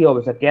নিচেরটার কি হবে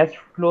স্যার? ক্যাশ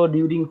ফ্লো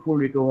ডিউরিং ফুল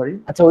রিকভারি।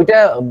 আচ্ছা,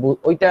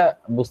 ওইটা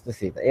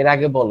বুঝতেছি। এর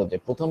আগে বলো যে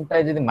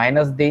প্রথমটায় যদি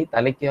মাইনাস দেই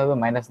তাহলে কি হবে,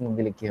 মাইনাস না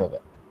দিলে কি হবে?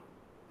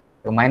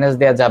 তো মাইনাস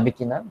দেওয়া যাবে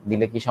কিনা,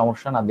 দিলে কি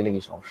সমস্যা, না দিলে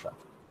কি সমস্যা?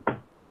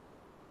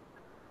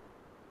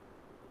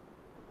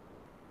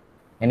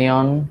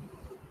 এনিয়ন?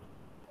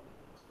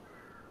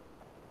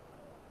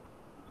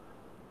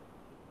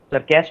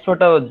 স্যার ক্যাশ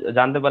ফ্লোটা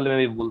জানতে পারলে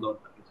মেবি বলতে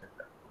পারতাম কিছু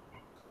একটা।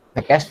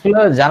 ক্যাশ ফ্লো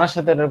জানার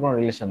সাথে এটার কোনো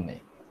রিলেশন নেই।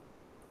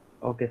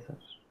 Okay sir.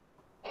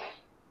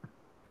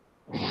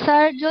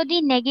 স্যার যদি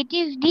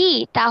নেগেটিভ দিই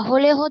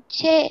তাহলে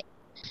হচ্ছে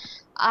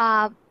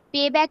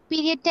পে ব্যাক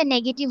পিরিয়ডটা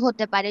নেগেটিভ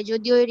হতে পারে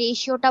যদি ওই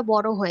রেশিওটা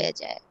বড় হয়ে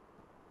যায়।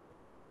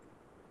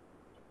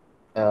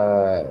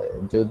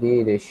 যদি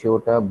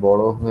রেশিওটা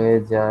বড় হয়ে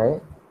যায়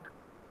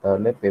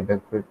তাহলে পেব্যাক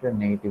পিরিয়ডটা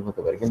নেগেটিভ হতে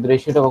পারে, কিন্তু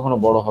রেশিওটা কখনো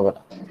বড় হবে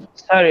না।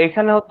 স্যার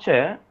এখানে হচ্ছে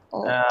ও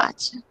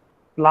আচ্ছা।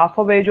 প্লাস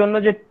হবে এই জন্য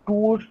যে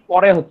 2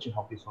 পরে হচ্ছে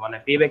সবকিছু, মানে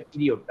পে ব্যাক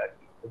পিরিয়ডটা আর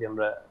কি। যদি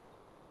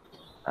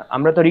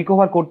আমরা তো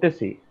রিকভার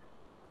করতেছি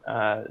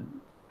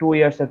 2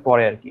 ইয়ার্স এর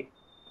পরে আর কি,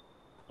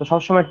 তো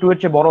সবসময় 2 এর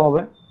চেয়ে বড়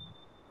হবে।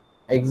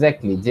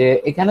 এক্স্যাক্টলি, যে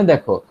এখানে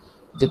দেখো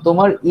যে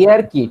তোমার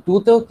ইয়ার কি 2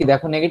 তেও কি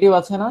দেখো নেগেটিভ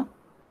আছে না,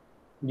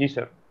 জি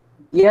স্যার।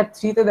 ইয়ার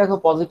 3 তে দেখো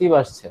পজিটিভ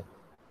আসছে,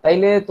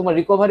 তাইলে তোমার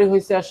রিকভারি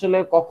হয়েছে আসলে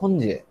কখন,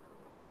 যে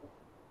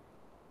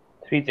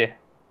 3 তে।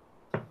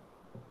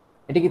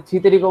 এটা কি 3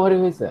 তে রিকভারি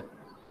হয়েছে?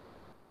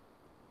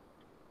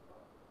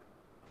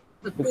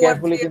 একটু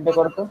কেয়ারফুলি চিন্তা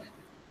করো তো।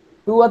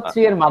 2 আর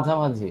 3 এর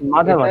মাঝামাঝি,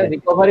 এটা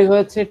রিকভারি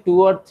হয়েছে 2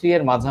 আর 3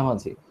 এর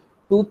মাঝামাঝি।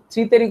 2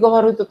 3 তে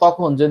রিকভার হইতো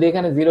তখন যদি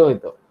এখানে 0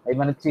 হইতো, এই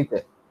মানে 3 তে,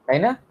 তাই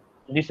না?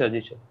 জি স্যার,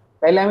 জি স্যার।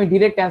 তাইলে আমি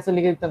ডিরেক্ট অ্যান্সার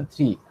লিখে দিতাম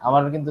 3,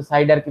 আমার কিন্তু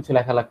সাইড আর কিছু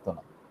লেখা লাগতো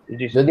না।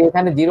 জি স্যার। যদি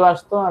এখানে 0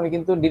 আসতো আমি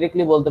কিন্তু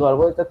ডিরেক্টলি বলতে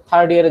পারবো এটা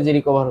থার্ড ইয়ারে যে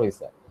রিকভার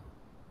হয়েছে।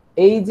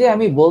 এই যে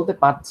আমি বলতে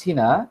পারছি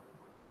না,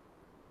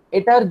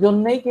 এটার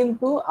জন্যই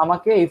কিন্তু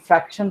আমাকে এই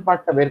ফ্র্যাকশন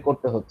পার্টটা বের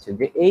করতে হচ্ছে,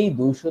 যে এই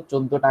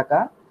 214 টাকা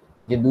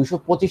যে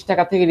 225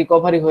 টাকা থেকে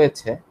রিকভারি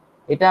হয়েছে,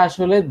 এটা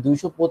আসলে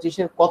 225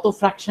 এর কত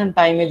ফ্র্যাকশন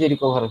টাইমে যে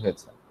রিকভার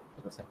হয়েছে।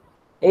 ঠিক আছে,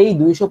 এই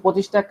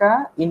 225 টাকা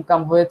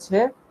ইনকাম হয়েছে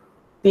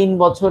 3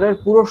 বছরের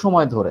পুরো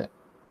সময় ধরে।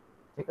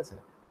 ঠিক আছে,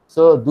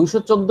 সো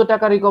 214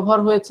 টাকা রিকভার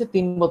হয়েছে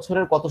 3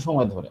 বছরের কত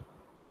সময় ধরে,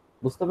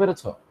 বুঝতে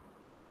পেরেছো?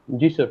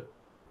 জি স্যার।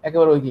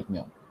 একেবারে ঐকিক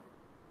নিয়ম,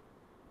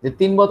 যে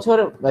 3 বছর,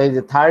 এই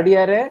যে থার্ড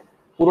ইয়ারে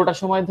পুরোটা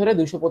সময় ধরে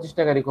 225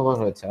 টাকা রিকভার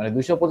হয়েছে, মানে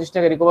 225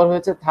 টাকা রিকভার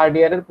হয়েছে থার্ড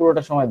ইয়ারের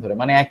পুরোটা সময় ধরে,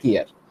 মানে এক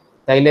ইয়ার।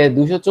 তাইলে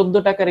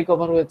 214 টাকা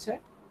রিকভার হয়েছে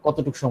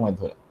কতটুকু সময়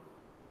ধরে?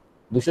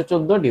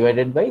 214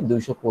 ডিভাইডেড বাই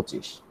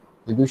 225,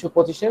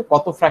 225 এর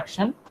কত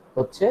ফ্র্যাকশন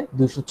হচ্ছে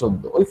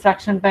 214, ওই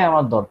ফ্র্যাকশনটাই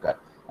আমার দরকার।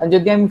 আর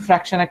যদি আমি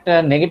ফ্র্যাকশন একটা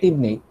নেগেটিভ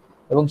নেই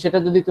এবং সেটা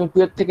যদি তুমি 2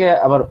 এর থেকে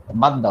আবার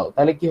বাদ দাও,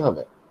 তাহলে কি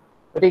হবে?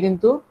 এটা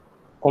কিন্তু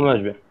কমে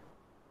আসবে,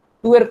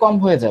 2 এর কম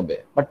হয়ে যাবে।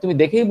 বাট তুমি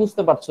দেখেই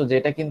বুঝতে পারছো যে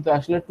এটা কিন্তু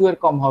আসলে 2 এর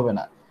কম হবে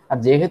না। আর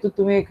যেহেতু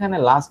তুমি এখানে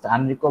লাস্ট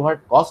আনরিকভার্ড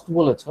কস্ট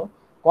বলেছো,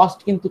 কস্ট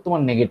কিন্তু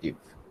তোমার নেগেটিভ,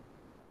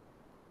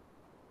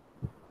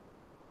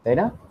 তাই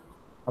না?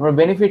 আমরা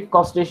বেনিফিট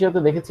কস্ট রেশিওতে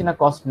দেখেছি না,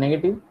 কস্ট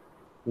নেগেটিভ।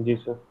 জি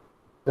স্যার।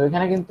 তো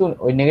এখানে কিন্তু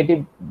ওই নেগেটিভ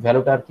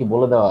ভ্যালুটা আর কি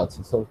বলে দেওয়া আছে,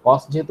 সো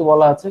কস্ট যেহেতু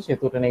বলা আছে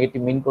সেহেতু ওটা নেগেটিভ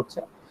মিন করছে,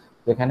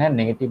 তো এখানে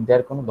নেগেটিভ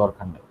দেওয়ার কোনো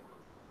দরকার নেই।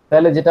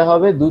 তাহলে যেটা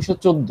হবে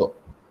 214।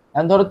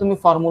 এখন ধরো তুমি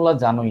ফর্মুলা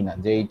জানোই না,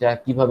 যে এইটা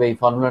কিভাবে, এই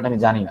ফর্মুলাটা আমি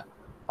জানি না,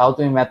 তাও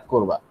তুমি ম্যাথ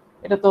করবা,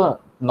 এটা তো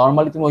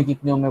নর্মালি তুমি ঐকিক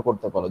নিয়মে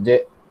করতে পারো, যে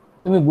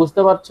তুমি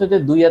বুঝতে পারছো যে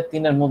 2 আর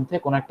 3 এর মধ্যে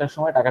কোন একটা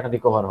সময় টাকাটা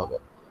রিকভার হবে,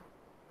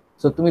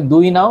 সো তুমি 2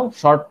 নাও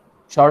শর্ট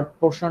শর্ট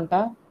পোর্শনটা,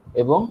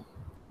 এবং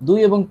 2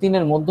 এবং 3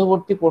 এর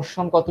মধ্যবর্তী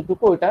পোর্শন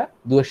কতটুকু ওইটা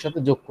 2 এর সাথে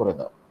যোগ করে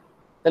দাও।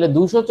 তাহলে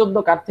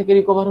 214 কার থেকে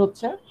রিকভার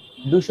হচ্ছে?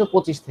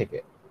 225 থেকে।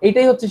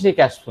 এইটাই হচ্ছে সেই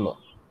cash flow,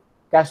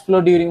 cash flow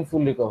during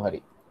ফুল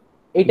রিকভারি,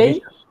 এটাই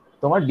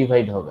তোমার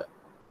ডিভাইড হবে।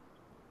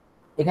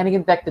 এখানে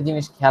কিন্তু একটা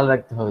জিনিস খেয়াল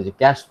রাখতে হবে, যে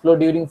ক্যাশ ফ্লো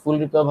ডিউরিং ফুল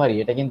রিকভারি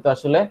এটা কিন্তু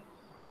আসলে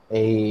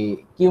এই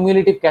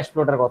কিউমুলেটিভ ক্যাশ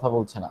ফ্লোটার কথা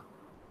বলছে না,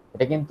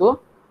 এটা কিন্তু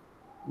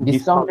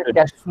ডিসকাউন্টেড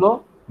ক্যাশ ফ্লো,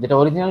 যেটা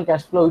অরিজিনাল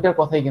ক্যাশ ফ্লো ওইটার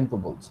কথাই কিন্তু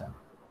বলছে।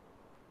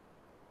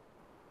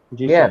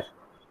 জি ক্লিয়ার?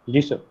 স্যার।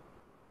 জি স্যার।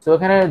 তো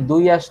এখানে 2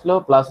 আসলো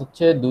প্লাস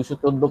হচ্ছে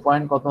 214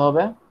 পয়েন্ট কত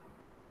হবে?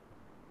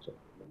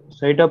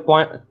 সেটা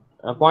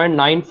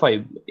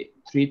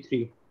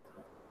 0.9533।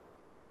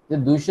 যে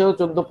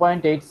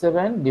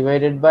 214.87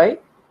 ডিভাইডেড বাই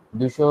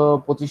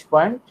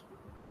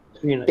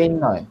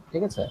 225.39,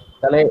 ঠিক আছে?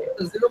 তাহলে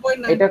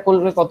 0.9 এটা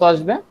করলে কত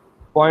আসবে?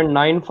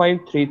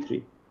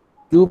 0.9533।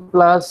 2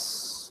 প্লাস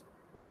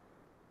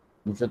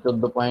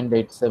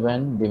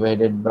 214.87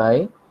 ডিভাইডেড বাই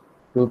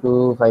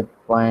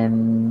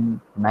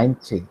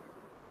 225.93,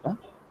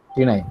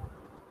 39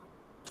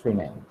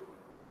 39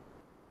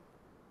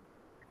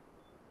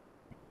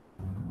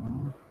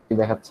 কি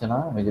দেখাচ্ছে না,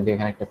 আমি যদি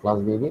এখানে একটা প্লাস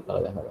দিয়ে দিই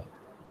তাহলে দেখা যাবে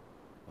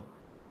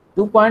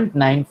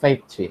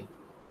 2.953,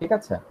 ঠিক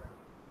আছে?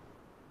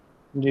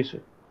 জি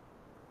স্যার।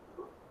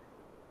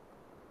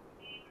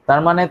 তার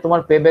মানে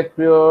তোমার পেব্যাক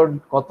পিরিয়ড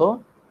কত?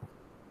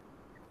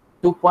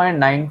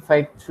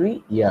 2.953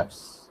 ইয়ার্স।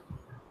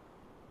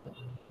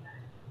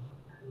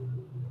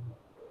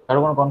 কারো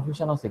কোনো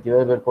কনফিউশন আছে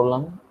কিভাবে বের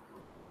করলাম?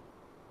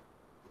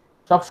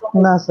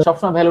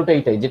 সবসময় ভ্যালুটা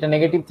এইটাই, যেটা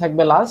নেগেটিভ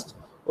থাকবে লাস্ট,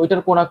 ওইটার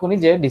কোনাকুনি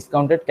যে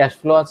ডিসকাউন্টেড ক্যাশ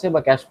ফ্লো আছে বা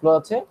ক্যাশ ফ্লো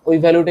আছে, ওই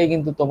ভ্যালুটাই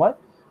কিন্তু তোমার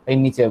এই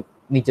নিচে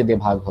নিচে দিয়ে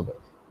ভাগ হবে,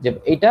 যে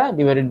এইটা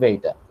ডিভাইডেড বাই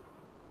এইটা,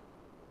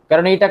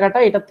 কারণ এই টাকাটা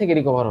এটার থেকে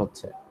রিকভার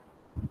হচ্ছে,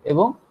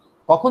 এবং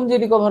কখন যে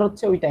রিকভার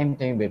হচ্ছে ওই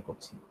টাইমটা আমি বের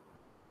করছি,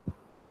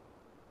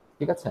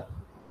 ঠিক আছে?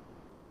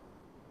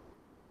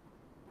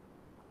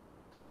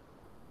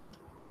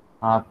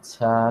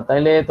 আচ্ছা,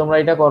 তাইলে তোমরা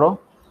এটা করো,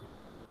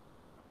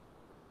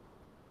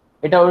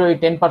 এটা ওই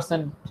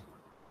 10%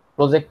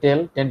 project tell,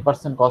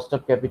 10% cost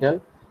of capital,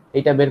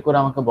 এটা বের করে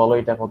আমাকে বলো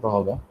এটা কত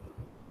হবে।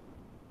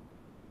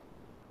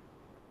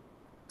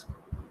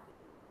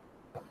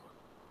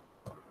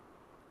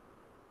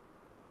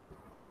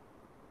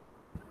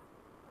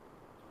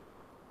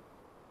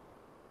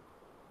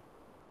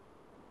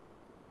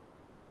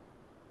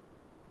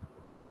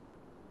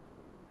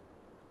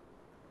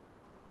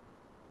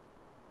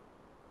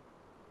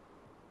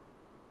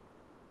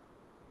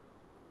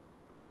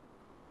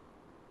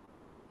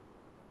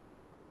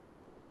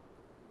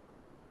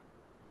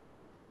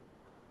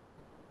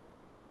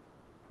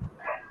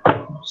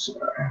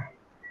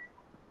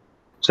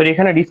 স্যার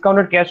এখানে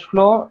ডিসকাউন্টেড ক্যাশ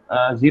ফ্লো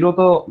 0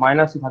 তো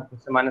মাইনাসই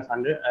থাকতেছে,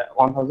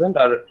 -1000,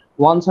 আর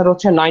 1 স্যার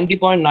হচ্ছে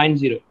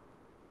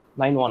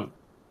 90.9091।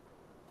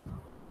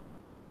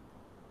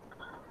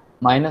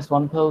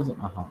 -1000,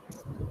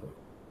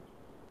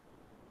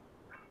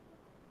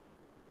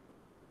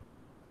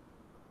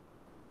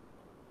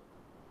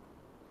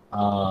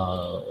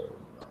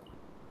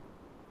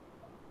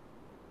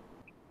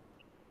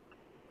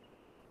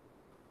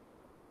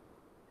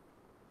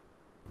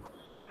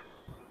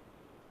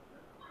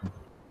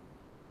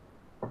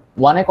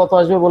 ওয়ানে কত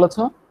আসবে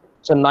বলেছো?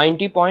 স্যার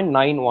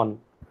 90.91।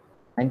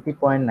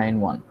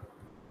 90.91।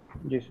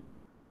 জি স্যার।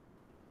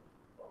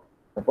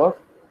 তারপর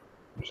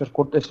স্যার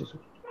করতেছি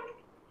স্যার।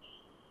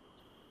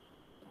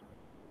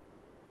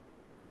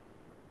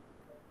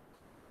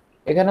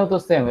 এখানেও তো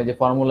সেম, এই যে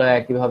ফর্মুলা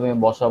একইভাবে আমি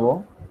বসাবো,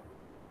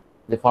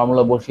 যে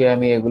ফর্মুলা বসিয়ে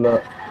আমি এগুলো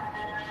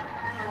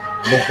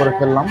বের করে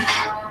ফেললাম।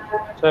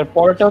 স্যার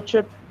পরেরটা হচ্ছে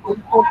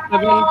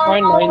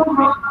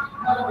 247.93।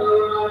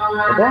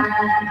 এটা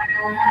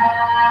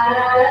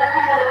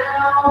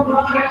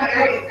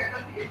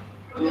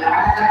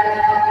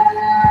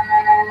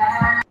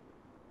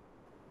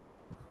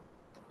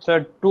স্যার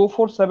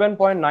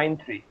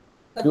 247.93।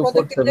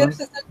 প্রজেক্টেড 247 লেটস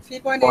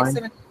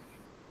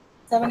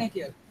স্যার 3.87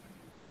 ইয়ার।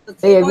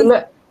 এই এগুলো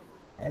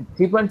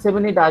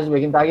 3.78 আসবে,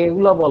 কিন্তু আগে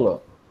এগুলো বলো,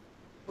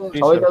 জি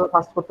সবাই স্যার। তো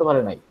ফাস্ট করতে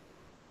পারে নাই।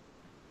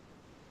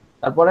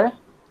 তারপরে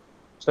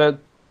স্যার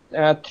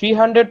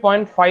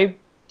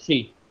 300.53।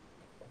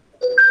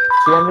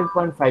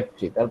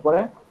 300.53। তারপরে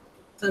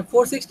স্যার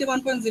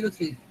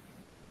 461.03।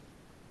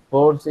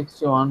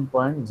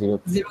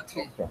 461.03।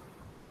 03।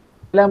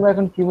 তাহলে আমরা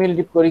এখন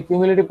কিউমুলেটিভ করি।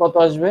 কিউমুলেটিভ কত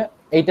আসবে?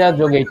 এইটা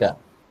যোগ এইটা,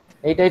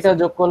 এইটা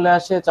যোগ করলে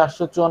আসে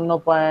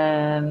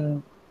 454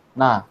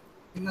 না,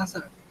 না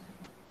স্যার,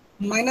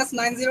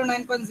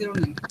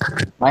 -909.09।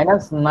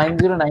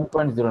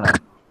 -909.09,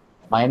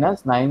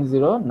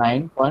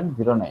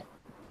 -909.09।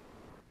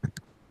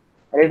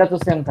 আর এটা তো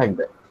সেম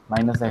থাকবে,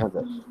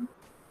 -1000।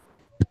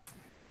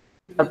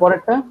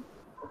 তারপরেরটা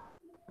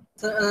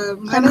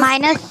স্যার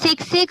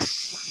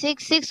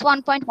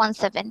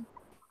 -6666.17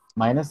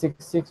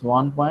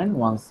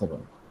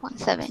 -661.17।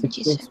 17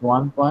 জি স্যার।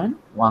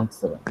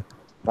 661.17।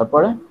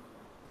 তারপরে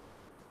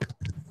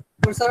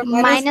স্যার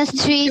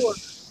 -3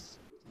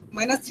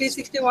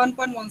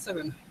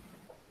 -361.17।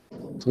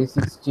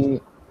 360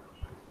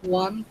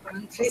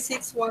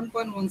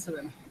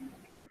 361.17।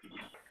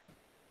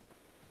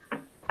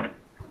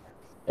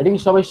 এটা কি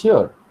সবাই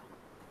শিওর?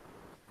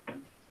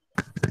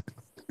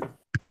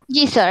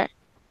 জি স্যার।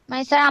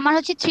 মানে স্যার আমার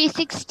হচ্ছে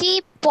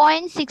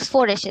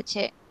 360.64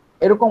 এসেছে।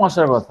 এরকম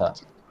আসার কথা,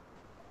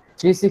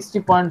 360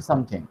 পয়েন্ট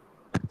সামথিং।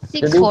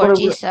 যদি 64 জি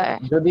উপরেরগুলো, স্যার।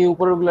 যদি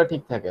উপরেরগুলো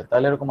ঠিক থাকে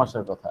তাহলে এরকম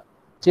আসার কথা,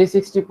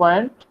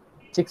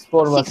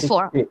 360.64 বা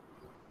 64 60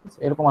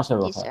 এরকম আসার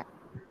জি কথা। স্যার।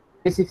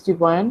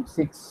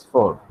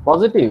 360.64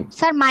 পজিটিভ।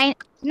 স্যার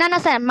না না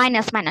স্যার,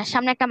 মাইনাস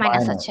সামনে একটা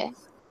মাইনাস মাইনাস, আছে।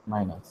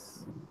 মাইনাস।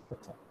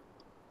 আচ্ছা,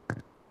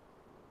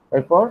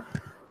 এরপর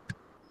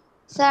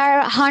স্যার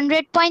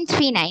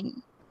 100.39।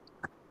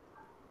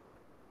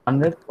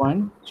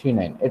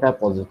 100.39 এটা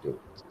পজিটিভ।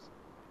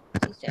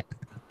 জি স্যার।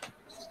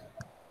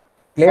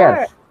 ক্লিয়ার?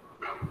 স্যার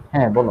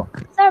হ্যাঁ বলো।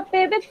 স্যার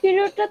পেব্যাক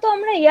পিরিয়ডটা তো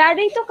আমরা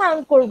ইয়ারেই তো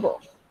কাউন্ট করব।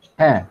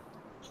 হ্যাঁ,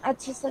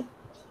 আচ্ছা স্যার।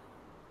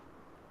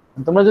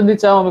 তোমরা যদি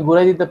চাও আমি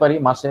ঘুরাই দিতে পারি,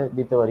 মাসে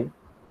দিতে পারি,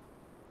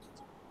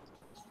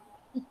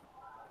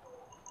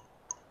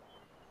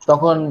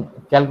 তখন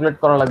ক্যালকুলেট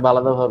করা লাগবে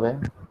আলাদাভাবে,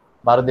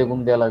 12 দিয়ে গুণ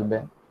দেওয়া লাগবে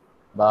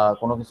বা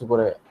কোনো কিছু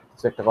করে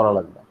কিছু একটা করা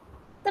লাগবে।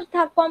 স্যার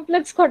থাক,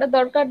 কমপ্লেক্স করার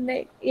দরকার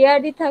নেই,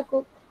 ইয়ারই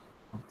থাকুক।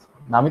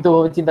 না, আমি তো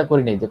ওভাবে চিন্তা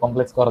করি নাই যে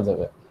কমপ্লেক্স করা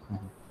যাবে।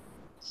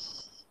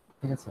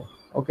 ঠিক আছে,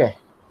 ওকে।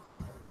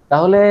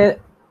 তাহলে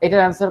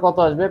এটার অ্যান্সার কত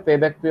আসবে?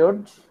 Payback period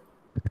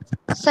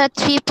sir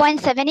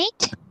 3.78।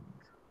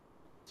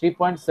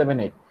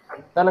 3.78।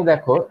 তাহলে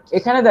দেখো,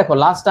 এখানে দেখো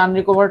লাস্ট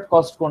আনরিকভার্ড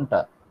কস্ট কোনটা?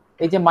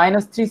 এই যে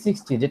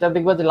 -360, যেটা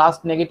দেখবা যে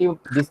last negative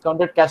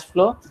discounted cash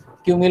flow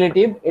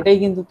cumulative, এটাই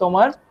কিন্তু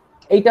তোমার,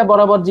 এইটা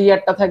বরাবর যে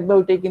ইয়ারটা থাকবে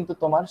ওইটাই কিন্তু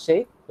তোমার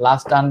সেই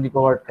লাস্ট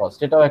আনরিকভার্ড কস্ট।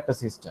 এটাও একটা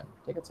সিস্টেম,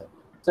 ঠিক আছে?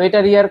 তো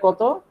এটার ইয়ার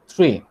কত?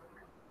 3।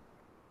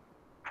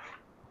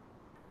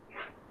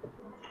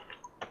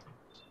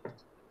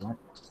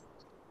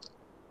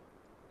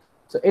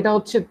 তো এটা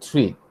হচ্ছে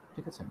 3,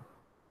 ঠিক আছে?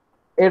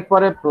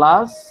 এরপরে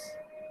প্লাস,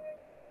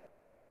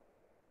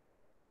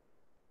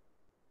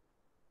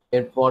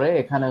 এরপরে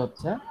এখানে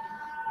হচ্ছে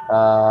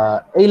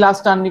এই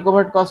লাস্ট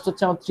আনরিকভার্ড কস্ট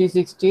হচ্ছে আমার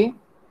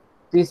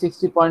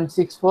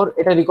 360.64।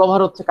 এটা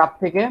রিকভার হচ্ছে কার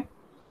থেকে?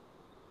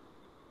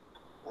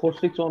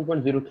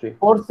 461.03।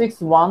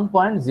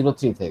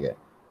 461.03 থেকে,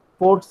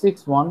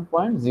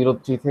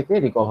 461.03 থেকে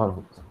রিকভার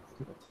হচ্ছে,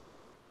 ঠিক আছে?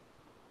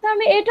 তা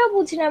আমি এটা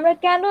বুঝি না, আমরা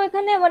কেন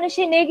এখানে মানে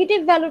সেই নেগেটিভ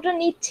ভ্যালুটা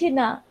নিচ্ছি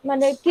না,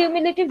 মানে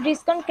কিউমুলেটিভ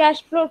ডিসকাউন্ট ক্যাশ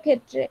ফ্লোর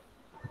ক্ষেত্রে।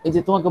 এই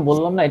যে তোমাকে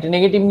বললাম না, এটা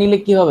নেগেটিভ নিলে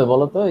কি হবে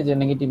বলো তো? এই যে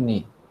নেগেটিভ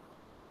নিই,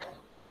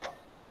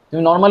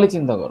 তুমি নরমালি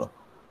চিন্তা করো,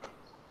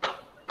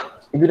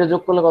 এই দুইটা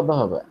যোগ করলে কত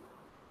হবে?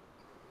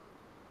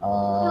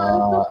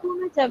 আরো তো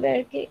কমে যাবে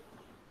আর কি।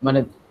 মানে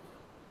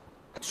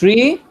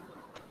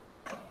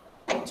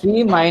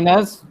 3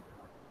 মাইনাস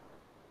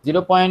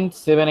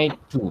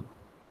 0.782,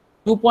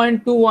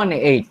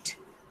 2.218,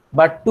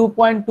 বাট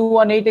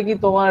 2.218 এ কি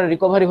তোমার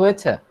রিকভারি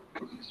হয়েছে?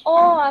 ও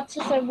আচ্ছা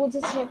স্যার,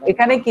 বুঝেছি এবার।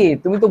 এখানে কি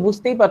তুমি তো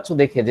বুঝতেই পারছো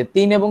দেখে যে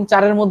 3 এবং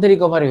 4 এর মধ্যে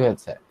রিকভারি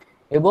হয়েছে,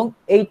 এবং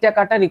এই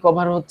টাকাটা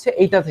রিকভার হচ্ছে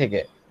এইটা থেকে।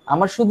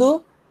 আমার শুধু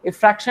এই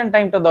ফ্র্যাকশন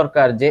টাইমটা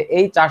দরকার, যে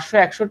এই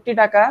 461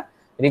 টাকা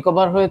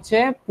রিকভার হয়েছে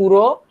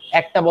পুরো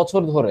একটা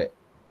বছর ধরে,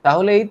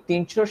 তাহলে এই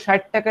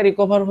 360 টাকা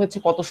রিকভার হয়েছে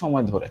কত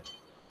সময় ধরে,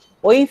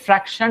 ওই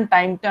ফ্র্যাকশন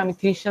টাইমটা আমি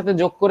 3 এর সাথে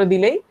যোগ করে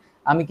দিলেই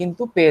আমি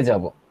কিন্তু পেয়ে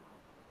যাব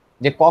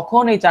যে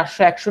কখন এই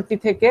 461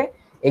 থেকে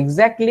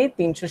এক্স্যাক্টলি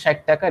 360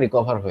 টাকা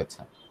রিকভার হয়েছে।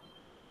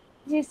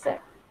 জি স্যার।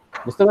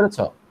 বুঝতে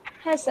পেরেছো?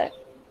 হ্যাঁ স্যার।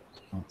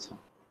 আচ্ছা,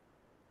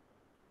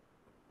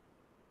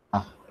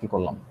 কি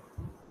করলাম?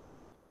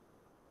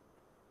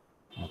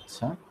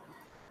 আচ্ছা,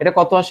 এটা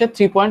কত আসে?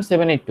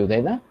 3.782,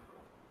 তাই না?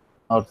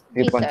 আর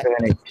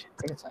 3.78,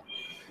 ঠিক আছে।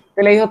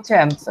 তাহলে এই হচ্ছে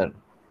অ্যানসার।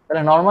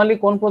 তাহলে নরমালি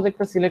কোন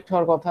প্রজেক্টটা সিলেক্ট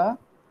হওয়ার কথা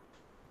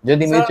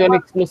যদি মিউচুয়াল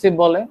এক্সক্লুসিভ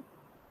বলে?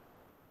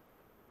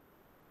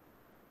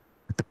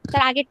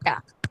 স্যার আগেরটা,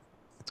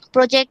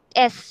 প্রজেক্ট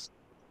এস।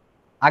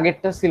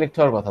 আগেরটা সিলেক্ট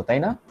হওয়ার কথা, তাই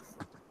না?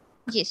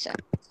 জি স্যার।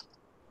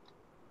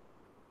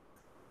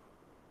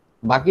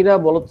 বাকিরা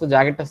বলো তো যে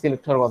আগেরটা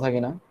সিলেক্ট হওয়ার কথা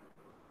কিনা।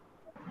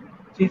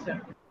 জি স্যার।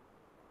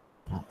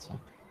 আচ্ছা,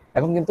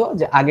 এখন কিন্তু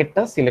যে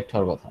আগেরটা সিলেক্ট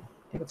হওয়ার কথা,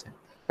 ঠিক আছে,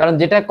 কারণ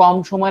যেটা কম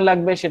সময়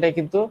লাগবে সেটাই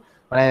কিন্তু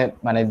মানে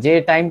মানে যে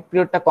টাইম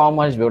পিরিয়ডটা কম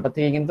আসবে ওটা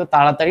থেকে কিন্তু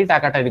তাড়াতাড়ি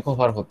টাকাটা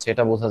রিকভার হচ্ছে,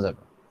 এটা বোঝা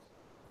যাবে।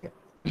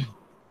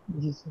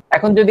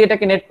 এখন যদি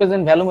এটাকে নেট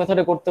প্রেজেন্ট ভ্যালু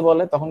মেথডে করতে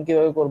বলে তখন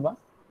কিভাবে করবা?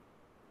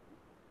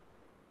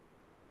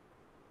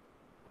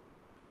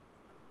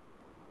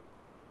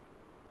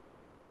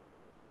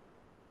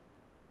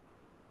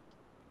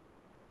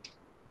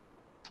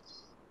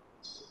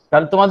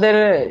 কারণ তোমাদের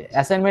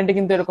অ্যাসাইনমেন্টে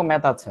কিন্তু এরকম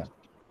ম্যাথ আছে,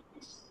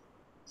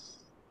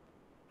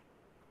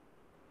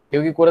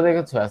 কেউ কি করে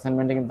দেখেছো?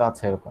 অ্যাসাইনমেন্টে কিন্তু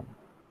আছে এরকম,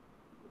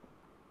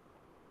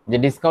 যে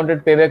ডিসকাউন্টেড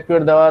পেব্যাক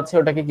পিরিয়ড দেওয়া আছে,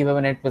 ওটাকে কিভাবে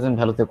নেট প্রেজেন্ট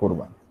ভ্যালুতে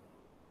করবা,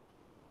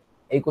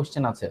 এই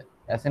কোশ্চেন আছে।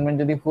 অ্যাসাইনমেন্ট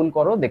যদি ফুল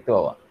করো দেখতে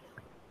পাবা।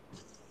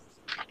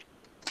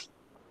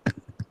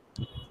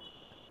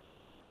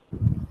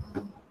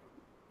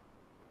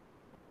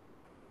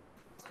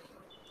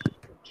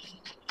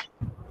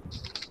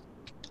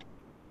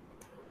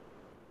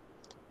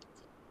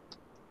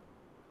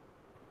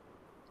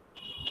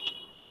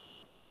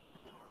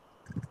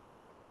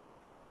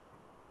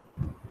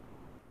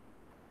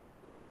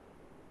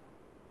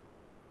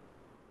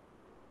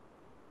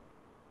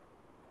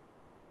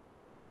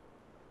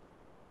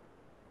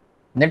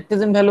 নেট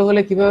প্রেজেন্ট ভ্যালু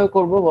হলে কিভাবে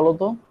করব বলো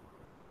তো?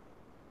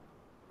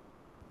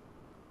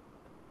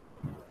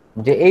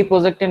 যে এই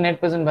প্রজেক্টের নেট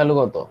প্রেজেন্ট ভ্যালু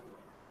কত?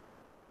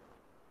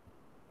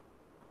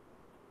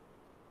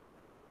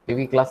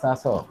 টিভি ক্লাসে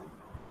আসো?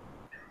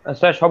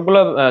 স্যার সবগুলো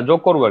যোগ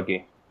করবো আর কি,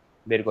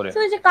 বের করে। তো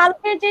ওই যে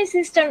কালকে যে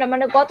সিস্টেমটা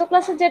মানে গত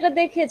ক্লাসে যেটা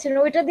দেখিয়েছিলেন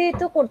ওইটা দিয়ে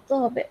তো করতে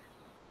হবে।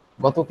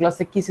 গত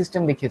ক্লাসে কি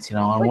সিস্টেম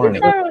দেখিয়েছিলাম আমার ওই মনে যে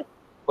নেই। স্যার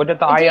ওটা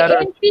তো ওই যে IR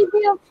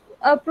NPV of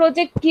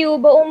project Q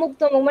বা অমুক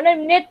তমুক মানে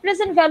নেট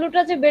প্রেজেন্ট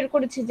ভ্যালুটা যে বের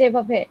করেছি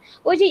যেভাবে,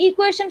 ওই যে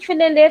ইকুয়েশন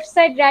ফেলে লেফট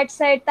সাইড রাইট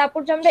সাইড তারপর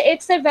যে আমরা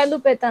এক্স এর ভ্যালু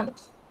পেতাম।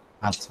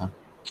 আচ্ছা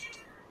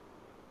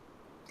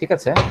ঠিক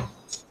আছে,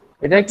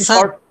 এটা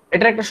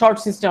একটা শর্ট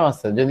সিস্টেম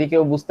আছে, যদি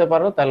কেউ বুঝতে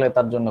পারো তাহলে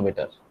তার জন্য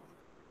বেটার।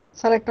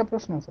 স্যার একটা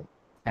প্রশ্ন আছে।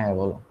 হ্যাঁ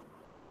বলো।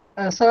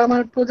 স্যার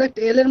আমার প্রজেক্ট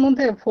এল এর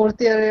মধ্যে ফোর্থ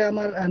ইয়ারে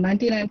আমার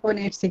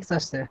 99.86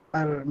 আসছে,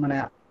 আর মানে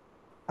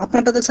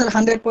আপনারটাতে স্যার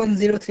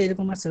 100.03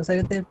 এরকম আসছে। স্যার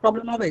এতে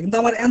প্রবলেম হবে? কিন্তু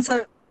আমার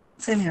অ্যানসার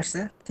সেমই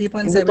আসছে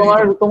কিন্তু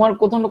 3.7. তোমার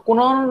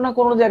কোনো না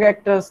কোনো জায়গায়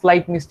একটা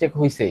স্লাইট মিস্টেক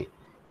হইছে,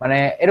 মানে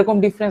এরকম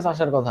ডিফারেন্স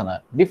আসার কথা না।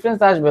 ডিফারেন্স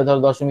আসবে, ধর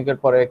দশমিকের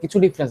পরে কিছু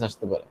ডিফারেন্স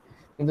আসতে পারে,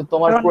 কিন্তু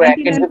তোমার পুরো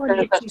একের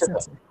ডিফারেন্স আসছে তো।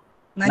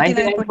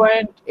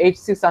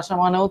 99.86 আসা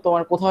মানেও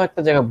তোমার কোথাও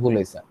একটা জায়গা ভুল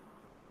হয়েছে,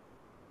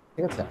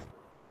 ঠিক আছে?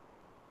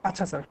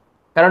 আচ্ছা স্যার।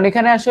 কারণ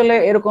এখানে আসলে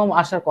এরকম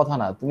আসার কথা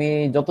না, তুমি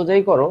যত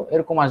যাই করো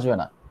এরকম আসবে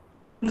না।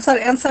 স্যার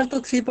অ্যানসার তো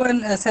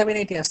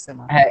 3.78 আসছে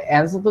না। হ্যাঁ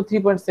অ্যান্সার তো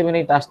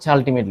 3.78 আসছে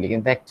আলটিমেটলি,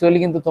 কিন্তু অ্যাকচুয়ালি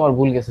কিন্তু তোমার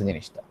ভুল গেছে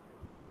জিনিসটা,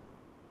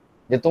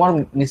 যে তোমার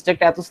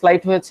মিস্টেকটা এত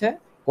স্লাইট হয়েছে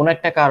কোন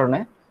একটা কারণে,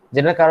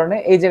 যেটার কারণে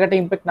এই জায়গাটা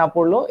ইমপ্যাক্ট না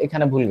পড়লেও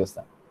এখানে ভুল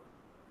গেছে।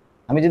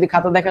 আমি যদি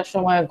খাতা দেখার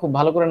সময় খুব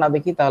ভালো করে না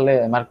দেখি তাহলে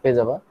মার্ক পেয়ে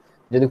যাবা,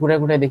 যদি খুঁটে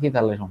খুঁটে দেখি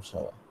তাহলে সমস্যা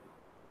হবে।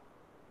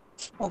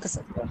 Okay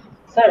sir.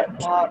 Sir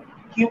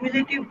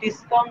cumulative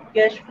discount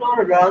cash flow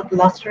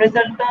last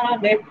রেজাল্টটা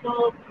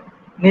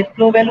নেট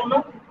ফ্লো ভ্যালু না?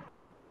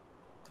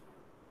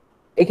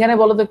 এখানে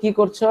বলো তো কি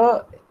করছো,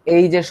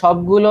 এই যে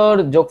সবগুলোর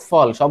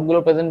যোগফল, সবগুলো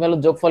প্রেজেন্ট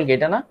ভ্যালুর যোগফল কি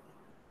এটা না?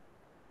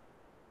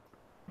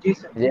 জি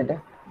স্যার। যে এটা,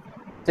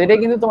 তো এটাই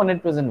কিন্তু তোমার নেট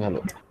প্রেজেন্ট ভ্যালু।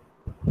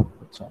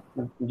 আচ্ছা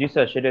জি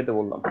স্যার, সেটাই তো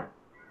বললাম।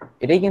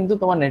 এটাই কিন্তু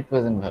তোমার নেট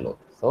প্রেজেন্ট ভ্যালু।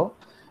 তো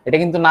এটা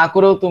কিন্তু না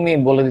করেও তুমি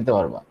বলে দিতে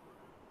পারবা।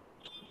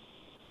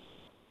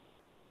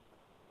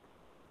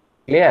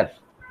 ক্লিয়ার?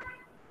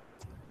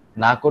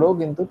 না করেও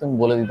কিন্তু তুমি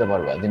বলে দিতে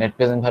পারবা যে নেট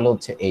প্রেজেন্ট ভ্যালু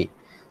হচ্ছে এই।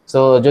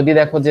 সো যদি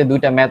দেখো যে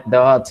দুইটা ম্যাথ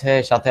দেওয়া আছে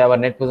সাথে আবার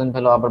নেট প্রেজেন্ট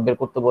ভ্যালু আবার বের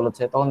করতে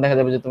বলেছে, তখন দেখা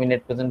যাবে যে তুমি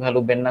নেট প্রেজেন্ট ভ্যালু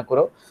বের না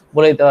করেও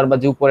বলে দিতে পারবা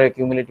যে উপরে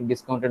কিউমুলেটিভ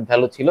ডিসকাউন্টেড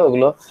ভ্যালু ছিল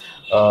ওগুলো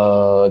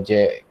যে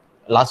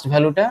লাস্ট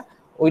ভ্যালুটা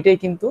ওইটাই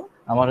কিন্তু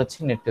আমার হচ্ছে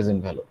নেট প্রেজেন্ট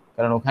ভ্যালু,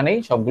 কারণ ওখানেই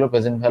সবগুলো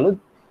প্রেজেন্ট ভ্যালু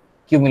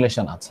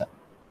কিউমুলেশন আছে।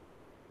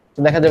 তো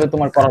দেখা যাবে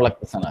তোমার করা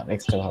লাগতেছে না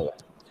এক্সট্রা ভাবে।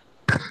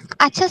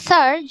 আচ্ছা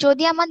স্যার,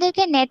 যদি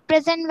আমাদেরকে নেট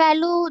প্রেজেন্ট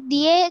ভ্যালু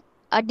দিয়ে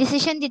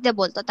ডিসিশন দিতে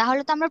বলতো,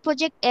 তাহলে তো আমরা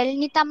প্রজেক্ট এল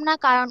নিতাম না,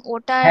 কারণ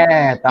ওটার হ্যাঁ,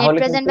 নেট তাহলে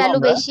প্রেজেন্ট কিন্তু ভ্যালু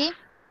আমরা বেশি।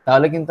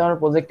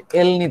 প্রজেক্ট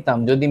এল নিতাম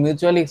যদি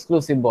মিউচুয়ালি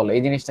এক্সক্লুসিভ বলে।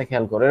 এই জিনিসটা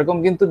খেয়াল করো, এরকম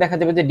কিন্তু দেখা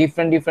যাবে যে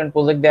ডিফারেন্ট ডিফারেন্ট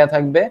প্রজেক্ট দেয়া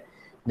থাকবে,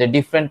 যে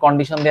ডিফারেন্ট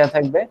কন্ডিশন দেয়া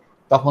থাকবে,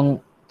 তখন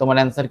তোমার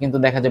অ্যান্সার কিন্তু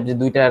দেখা যাবে যে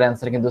দুইটার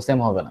অ্যান্সার কিন্তু সেম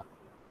হবে না।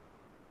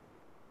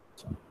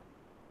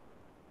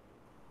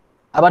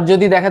 আবার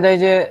যদি দেখা যায়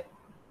যে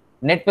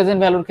নেট প্রেজেন্ট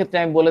ভ্যালুর ক্ষেত্রে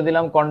আমি বলে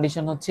দিলাম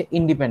কন্ডিশন হচ্ছে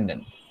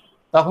ইন্ডিপেন্ডেন্ট,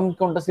 তখন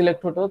কোনটা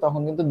সিলেক্ট হতো?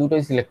 তখন কিন্তু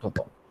দুটোই সিলেক্ট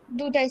হতো।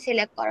 দুটাই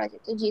সিলেক্ট করা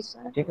যেত। জি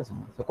স্যার। ঠিক আছে,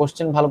 তো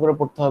কোশ্চেন ভালো করে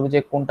পড়তে হবে যে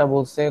কোনটা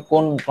বলছে,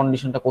 কোন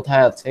কন্ডিশনটা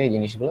কোথায় আছে, এই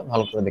জিনিসগুলো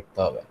ভালো করে দেখতে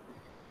হবে।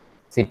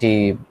 সিটি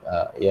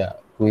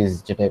কুইজ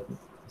যেটা,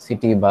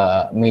 সিটি বা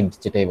মিড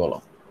যেটাই বলো,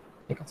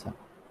 ঠিক আছে?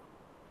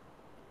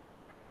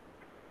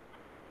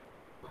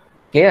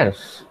 ক্লিয়ার?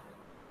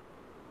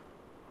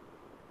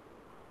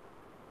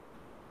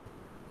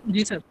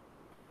 জি স্যার।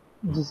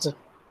 জি স্যার।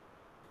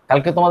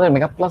 কালকে তোমাদের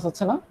মেকআপ ক্লাস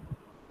আছে না?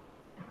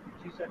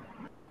 জি স্যার।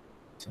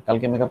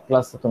 কালকে মেকআপ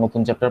ক্লাস, তো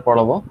নতুন চ্যাপ্টার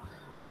পড়াবো।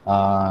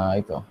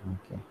 এই তো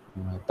ওকে।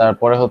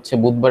 তারপরে হচ্ছে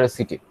বুধবারে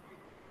সিটি।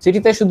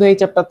 সিটিতে শুধু এই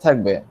চ্যাপ্টার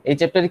থাকবে। এই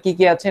চ্যাপ্টারে কি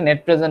কি আছে? Net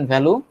present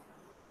value,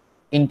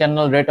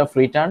 internal rate of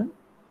return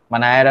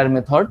মানে আইআরআর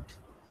মেথড,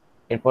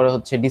 এরপরে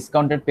হচ্ছে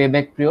ডিসকাউন্টেড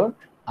পেব্যাক পিরিয়ড,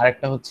 আর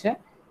একটা হচ্ছে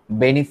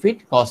বেনিফিট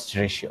কস্ট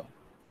রেশিও।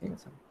 ঠিক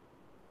আছে,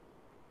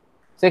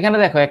 তো এখানে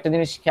দেখো একটা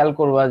জিনিস খেয়াল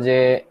করবা যে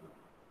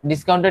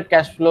discounted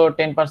cash flow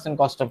 10%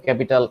 cost of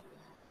capital,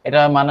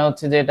 এটা মানে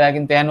হচ্ছে যে এটা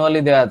কিন্তু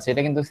অ্যানুয়ালি দেওয়া আছে,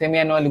 এটা কিন্তু সেমি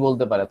অ্যানুয়ালি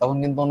বলতে পারে, তখন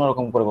কিন্তু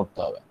অন্যরকম করে করতে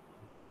হবে।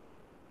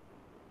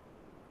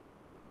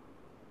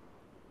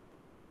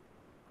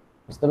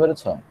 বুঝতে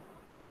পেরেছো?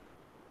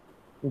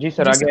 জি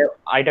স্যার, জি আগে স্যার।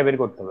 আইটা বের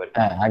করতে হবে।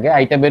 হ্যাঁ, আগে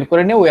আইটা বের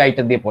করে নিয়ে ওই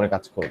আইটা দিয়ে পরে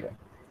কাজ করবে।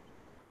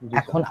 জি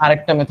এখন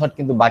আরেকটা মেথড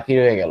কিন্তু বাকি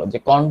রয়ে গেল, যে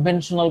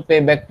কনভেনশনাল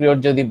পেব্যাক পিরিয়ড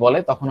যদি বলে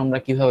তখন আমরা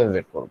কিভাবে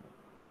বের করব।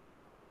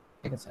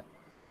 ঠিক আছে,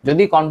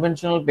 যদি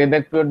কনভেনশনাল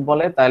পেব্যাক পিরিয়ড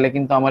বলে তাহলে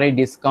কিন্তু আমার এই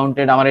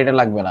ডিসকাউন্টেড, আমার এটা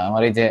লাগবে না,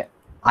 আমার এই যে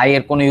আই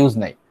এর কোনো ইউজ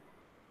নাই।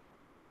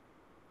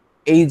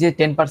 এই যে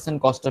 10%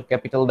 কস্ট অফ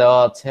ক্যাপিটাল দেওয়া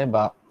আছে,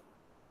 বা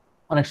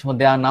অনেক সময়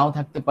দেওয়া নাও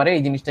থাকতে পারে,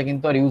 এই জিনিসটা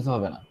কিন্তু আর ইউজ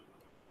হবে না।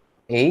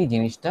 এই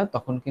জিনিসটা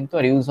তখন কিন্তু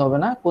আর ইউজ হবে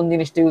না। কোন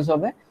জিনিসটা ইউজ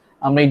হবে?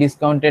 আমরা এই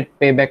discounted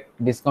payback,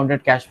 discounted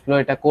cash flow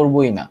এটা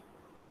করবোই না,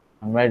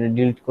 আমরা এটা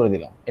ডিলিট করে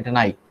দিলাম, এটা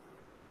নাই।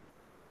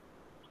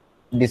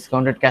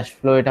 ডিসকাউন্টেড ক্যাশ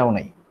ফ্লো এটাও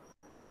নাই,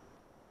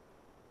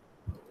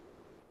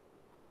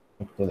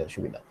 একটু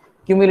সুবিধা।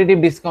 কিউমুলেটিভ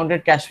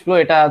ডিসকাউন্টেড ক্যাশ ফ্লো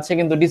এটা আছে,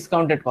 কিন্তু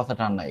ডিসকাউন্টেড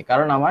কথাটা আর নাই,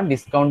 কারণ আমার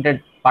ডিসকাউন্টেড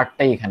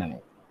পার্টটাই এখানে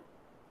নেই।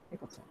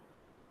 ঠিক আছে,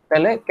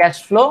 তাহলে ক্যাশ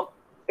ফ্লো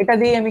এটা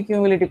দিয়ে আমি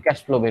কিউমুলেটিভ ক্যাশ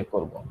ফ্লো বের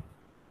করব,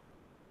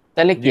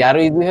 তাহলে কি আরো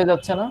ইজি হয়ে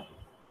যাচ্ছে না?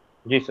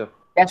 জি স্যার।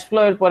 ক্যাশ ফ্লো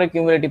এর পরে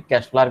কিউমুলেটিভ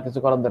ক্যাশ ফ্লো, আর কিছু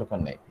করার দরকার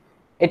নেই।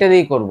 এটা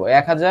দিয়েই করব।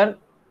 1000,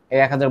 এই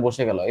 1000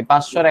 বসে গেল, এই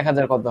 500 আর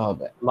 1000 কত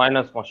হবে?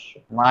 -500।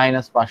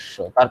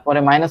 -500, তারপরে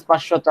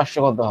 -500 400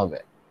 কত হবে?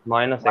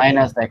 -100।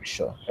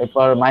 -100,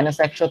 এরপর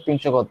 -100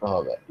 300 কত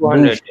হবে?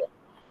 200। 200,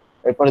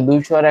 এরপরে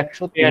 200 আর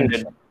 100 300।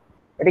 300।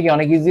 এটা কি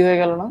অনেক ইজি হয়ে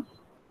গেল না?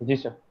 জি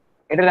স্যার।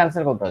 এটার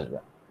অ্যান্সার কত আসবে?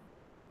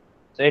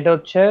 তো এটা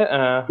হচ্ছে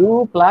 2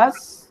 প্লাস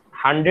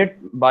 100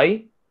 বাই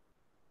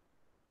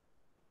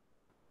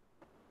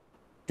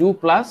 2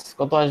 প্লাস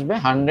কত আসবে?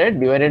 100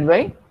 ডিভাইডেড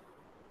বাই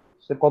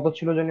কত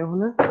ছিল জানি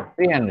ওখানে?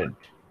 300।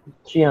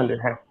 300।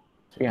 হ্যাঁ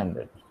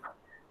 300,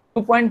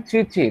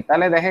 2.33।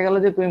 তাহলে দেখা গেল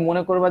যে তুমি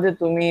মনে করবা যে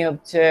তুমি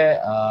হচ্ছে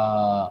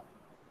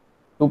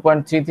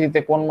 2.33 তে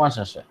কোন মাস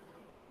আসে?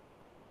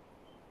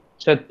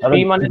 স্যার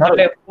 3 মানে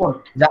তাহলে 4।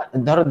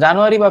 ধরো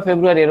জানুয়ারি বা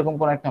ফেব্রুয়ারি, এরকম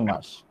কোন একটা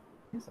মাস,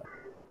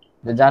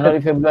 যে জানুয়ারি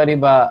ফেব্রুয়ারি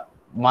বা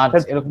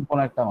মার্চ, এরকম কোন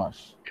একটা মাস।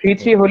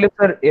 3 হলে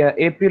স্যার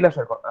এপ্রিল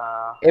আসার কথা।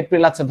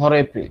 এপ্রিল, আচ্ছা ধরো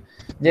এপ্রিল,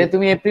 যে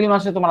তুমি এপ্রিল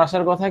মাসে তোমার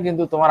আসার কথা,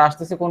 কিন্তু তোমার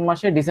আসতেছে কোন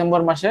মাসে?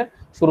 ডিসেম্বর মাসের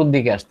শুরুর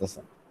দিকে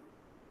আসতেছে।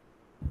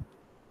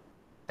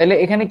 তাহলে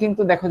এখানে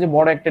কিন্তু দেখো যে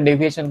বড় একটা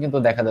ডেভিয়েশন কিন্তু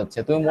দেখা যাচ্ছে।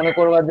 তুমি মনে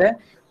করবা যে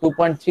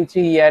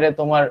 2.33 ইয়ারে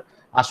তোমার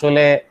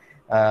আসলে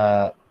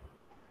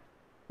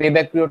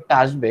পেব্যাক পিরিয়ডটা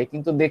আসবে,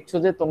 কিন্তু দেখছো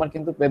যে তোমার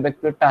কিন্তু পেব্যাক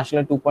পিরিয়ডটা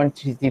আসলে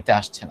 2.33 তে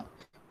আসছে না,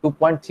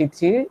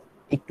 2.33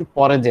 একটু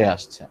পরে যে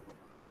আসছে।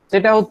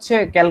 সেটা হচ্ছে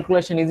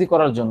ক্যালকুলেশন ইজি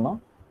করার জন্য,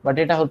 বাট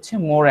এটা হচ্ছে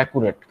মোর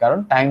অ্যাকুরেট, কারণ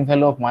টাইম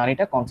ভ্যালু অফ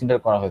মানিটা কনসিডার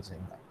করা হয়েছে।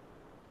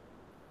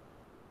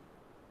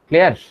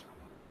 ক্লিয়ার?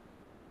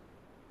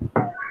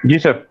 জি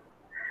স্যার।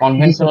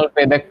 কনভেনশনাল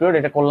পেব্যাক পিরিয়ড,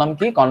 এটা করলাম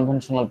কি?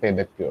 Conventional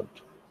payback period.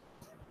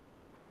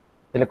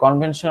 তাহলে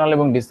কনভেনশনাল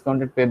এবং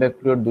ডিসকাউন্টেড পেব্যাক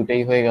পিরিয়ড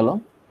দুটেই হয়ে গেল।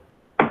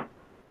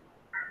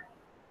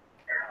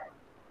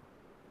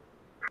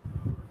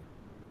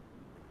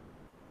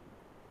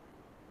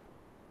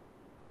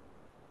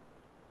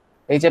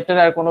 এই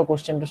চ্যাপ্টারে আর কোনো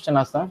কোশ্চেন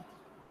আছে?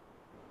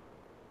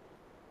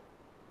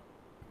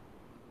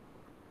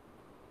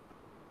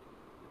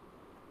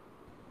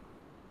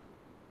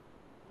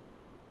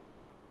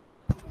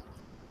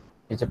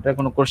 এই চ্যাপ্টারে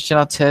কোনো কোশ্চেন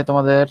আছে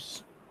তোমাদের?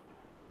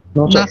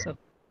 না স্যার।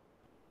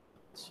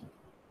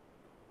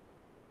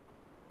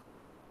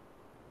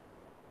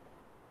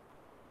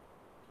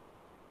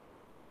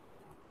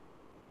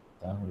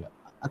 তাহলে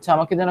আচ্ছা,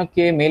 আমাকে যেন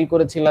কে মেইল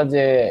করেছিল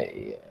যে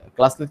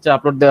ক্লাস লেকচার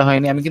আপলোড দেওয়া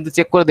হয়নি, আমি কিন্তু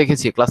চেক করে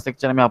দেখেছি ক্লাস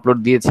লেকচার আমি আপলোড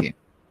দিয়েছি।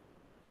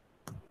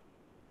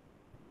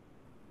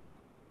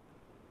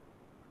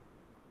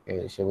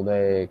 সে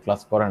বোধহয়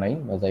ক্লাস করে নাই,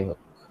 বা যাই হোক।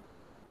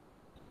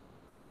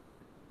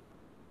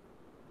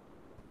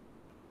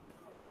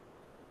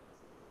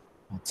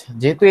 আচ্ছা,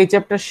 যেহেতু এই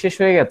চ্যাপ্টার শেষ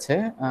হয়ে গেছে,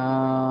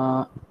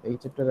 এই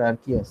চ্যাপ্টারে আর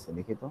কি আছে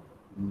দেখি তো।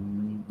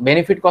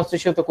 বেনিফিট কস্ট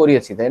রেশিও তো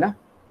করিয়েছি, তাই না?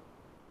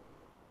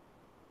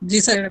 জি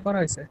স্যার, এটা করা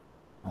হয়েছে।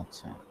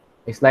 আচ্ছা,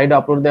 এই স্লাইড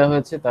আপলোড দেওয়া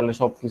হয়েছে, তাহলে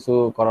সবকিছু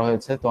করা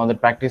হয়েছে। তোমাদের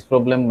প্র্যাকটিস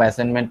প্রবলেম বা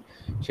অ্যাসাইনমেন্ট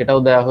সেটাও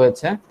দেওয়া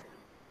হয়েছে।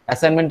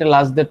 অ্যাসাইনমেন্টের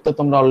লাস্ট ডেট তো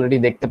তোমরা অলরেডি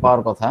দেখতে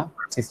পাওয়ার কথা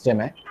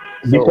সিস্টেমে।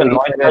 জি স্যার, ওই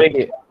 9 হিসেবে আর তারিখ।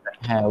 কি,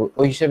 হ্যাঁ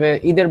ওই হিসেবে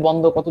ঈদের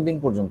বন্ধ কতদিন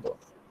পর্যন্ত?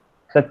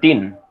 স্যার 3।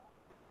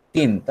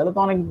 3, তাহলে তো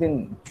অনেক দিন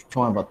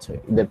সময় পাচ্ছ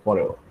ঈদের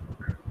পরেও।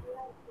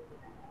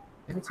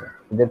 ঠিক আছে,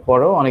 ঈদের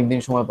পরেও অনেক দিন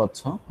সময় পাচ্ছ,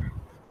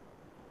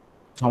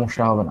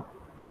 সমস্যা হবে না।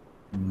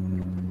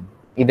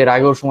 ঈদের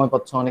আগেও সময়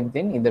পাচ্ছ অনেক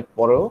দিন, ঈদের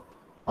পরেও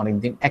অনেক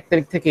দিন। 1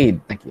 তারিখ থেকে ঈদ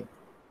নাকি?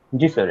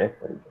 জি স্যার, 1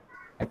 তারিখ।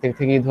 1 তারিখ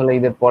থেকে ঈদ হলে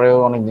ঈদের পরেও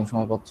অনেক দিন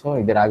সময় পাচ্ছ,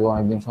 ঈদের আগেও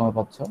অনেক দিন সময়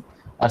পাচ্ছ।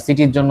 আর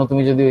সিটির জন্য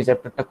তুমি যদি ওই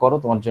চ্যাপ্টারটা করো,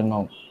 তোমার জন্য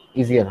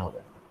ইজিয়ার হবে।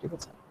 ঠিক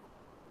আছে,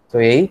 তো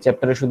এই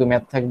চ্যাপ্টারে শুধু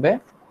ম্যাথ থাকবে।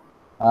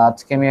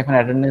 আজকে আমি এখন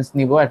অ্যাটেন্ডেন্স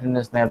নিব,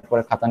 অ্যাটেন্ডেন্স নেওয়ার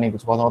পরে খাতা নিয়ে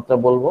কিছু কথাবার্তা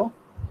বলবো,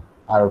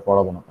 আর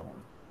পড়াবো না তেমন।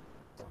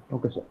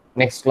 Okay sir.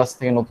 নেক্সট ক্লাস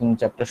থেকে নতুন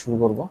চ্যাপ্টার শুরু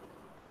করব,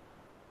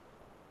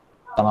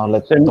 তা নাহলে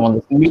স্যার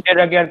তোমাদের মিটের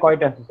আগে আর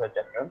কয়টা আছে স্যার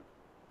চ্যাপ্টার?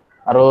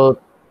 আরো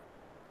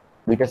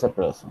 2টা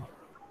চ্যাপ্টার আছে।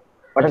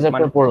 কয়টা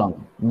চ্যাপ্টার মানে পড়লাম?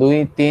 2,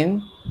 3,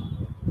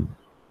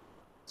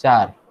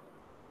 4,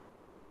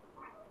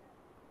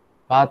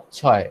 5,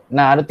 6,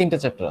 না আরো 3টা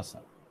চ্যাপ্টার আছে।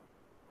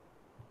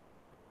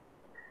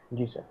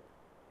 জি স্যার।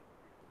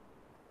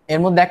 এর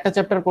মধ্যে একটা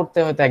চ্যাপ্টার করতে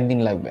হয়তো একদিন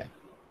লাগবে।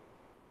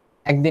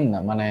 একদিন না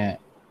মানে,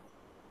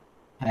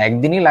 হ্যাঁ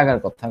একদিনই লাগার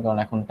কথা, কারণ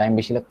এখন টাইম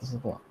বেশি লাগতেছে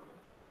তো।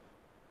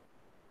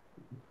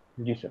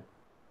 জি স্যার।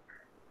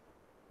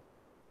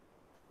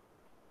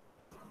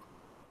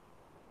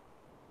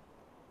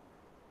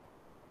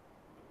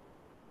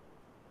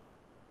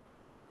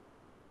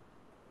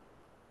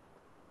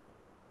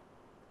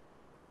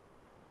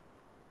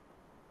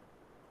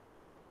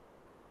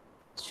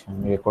 আচ্ছা,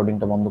 আমি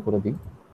রেকর্ডিংটা বন্ধ করে দিই।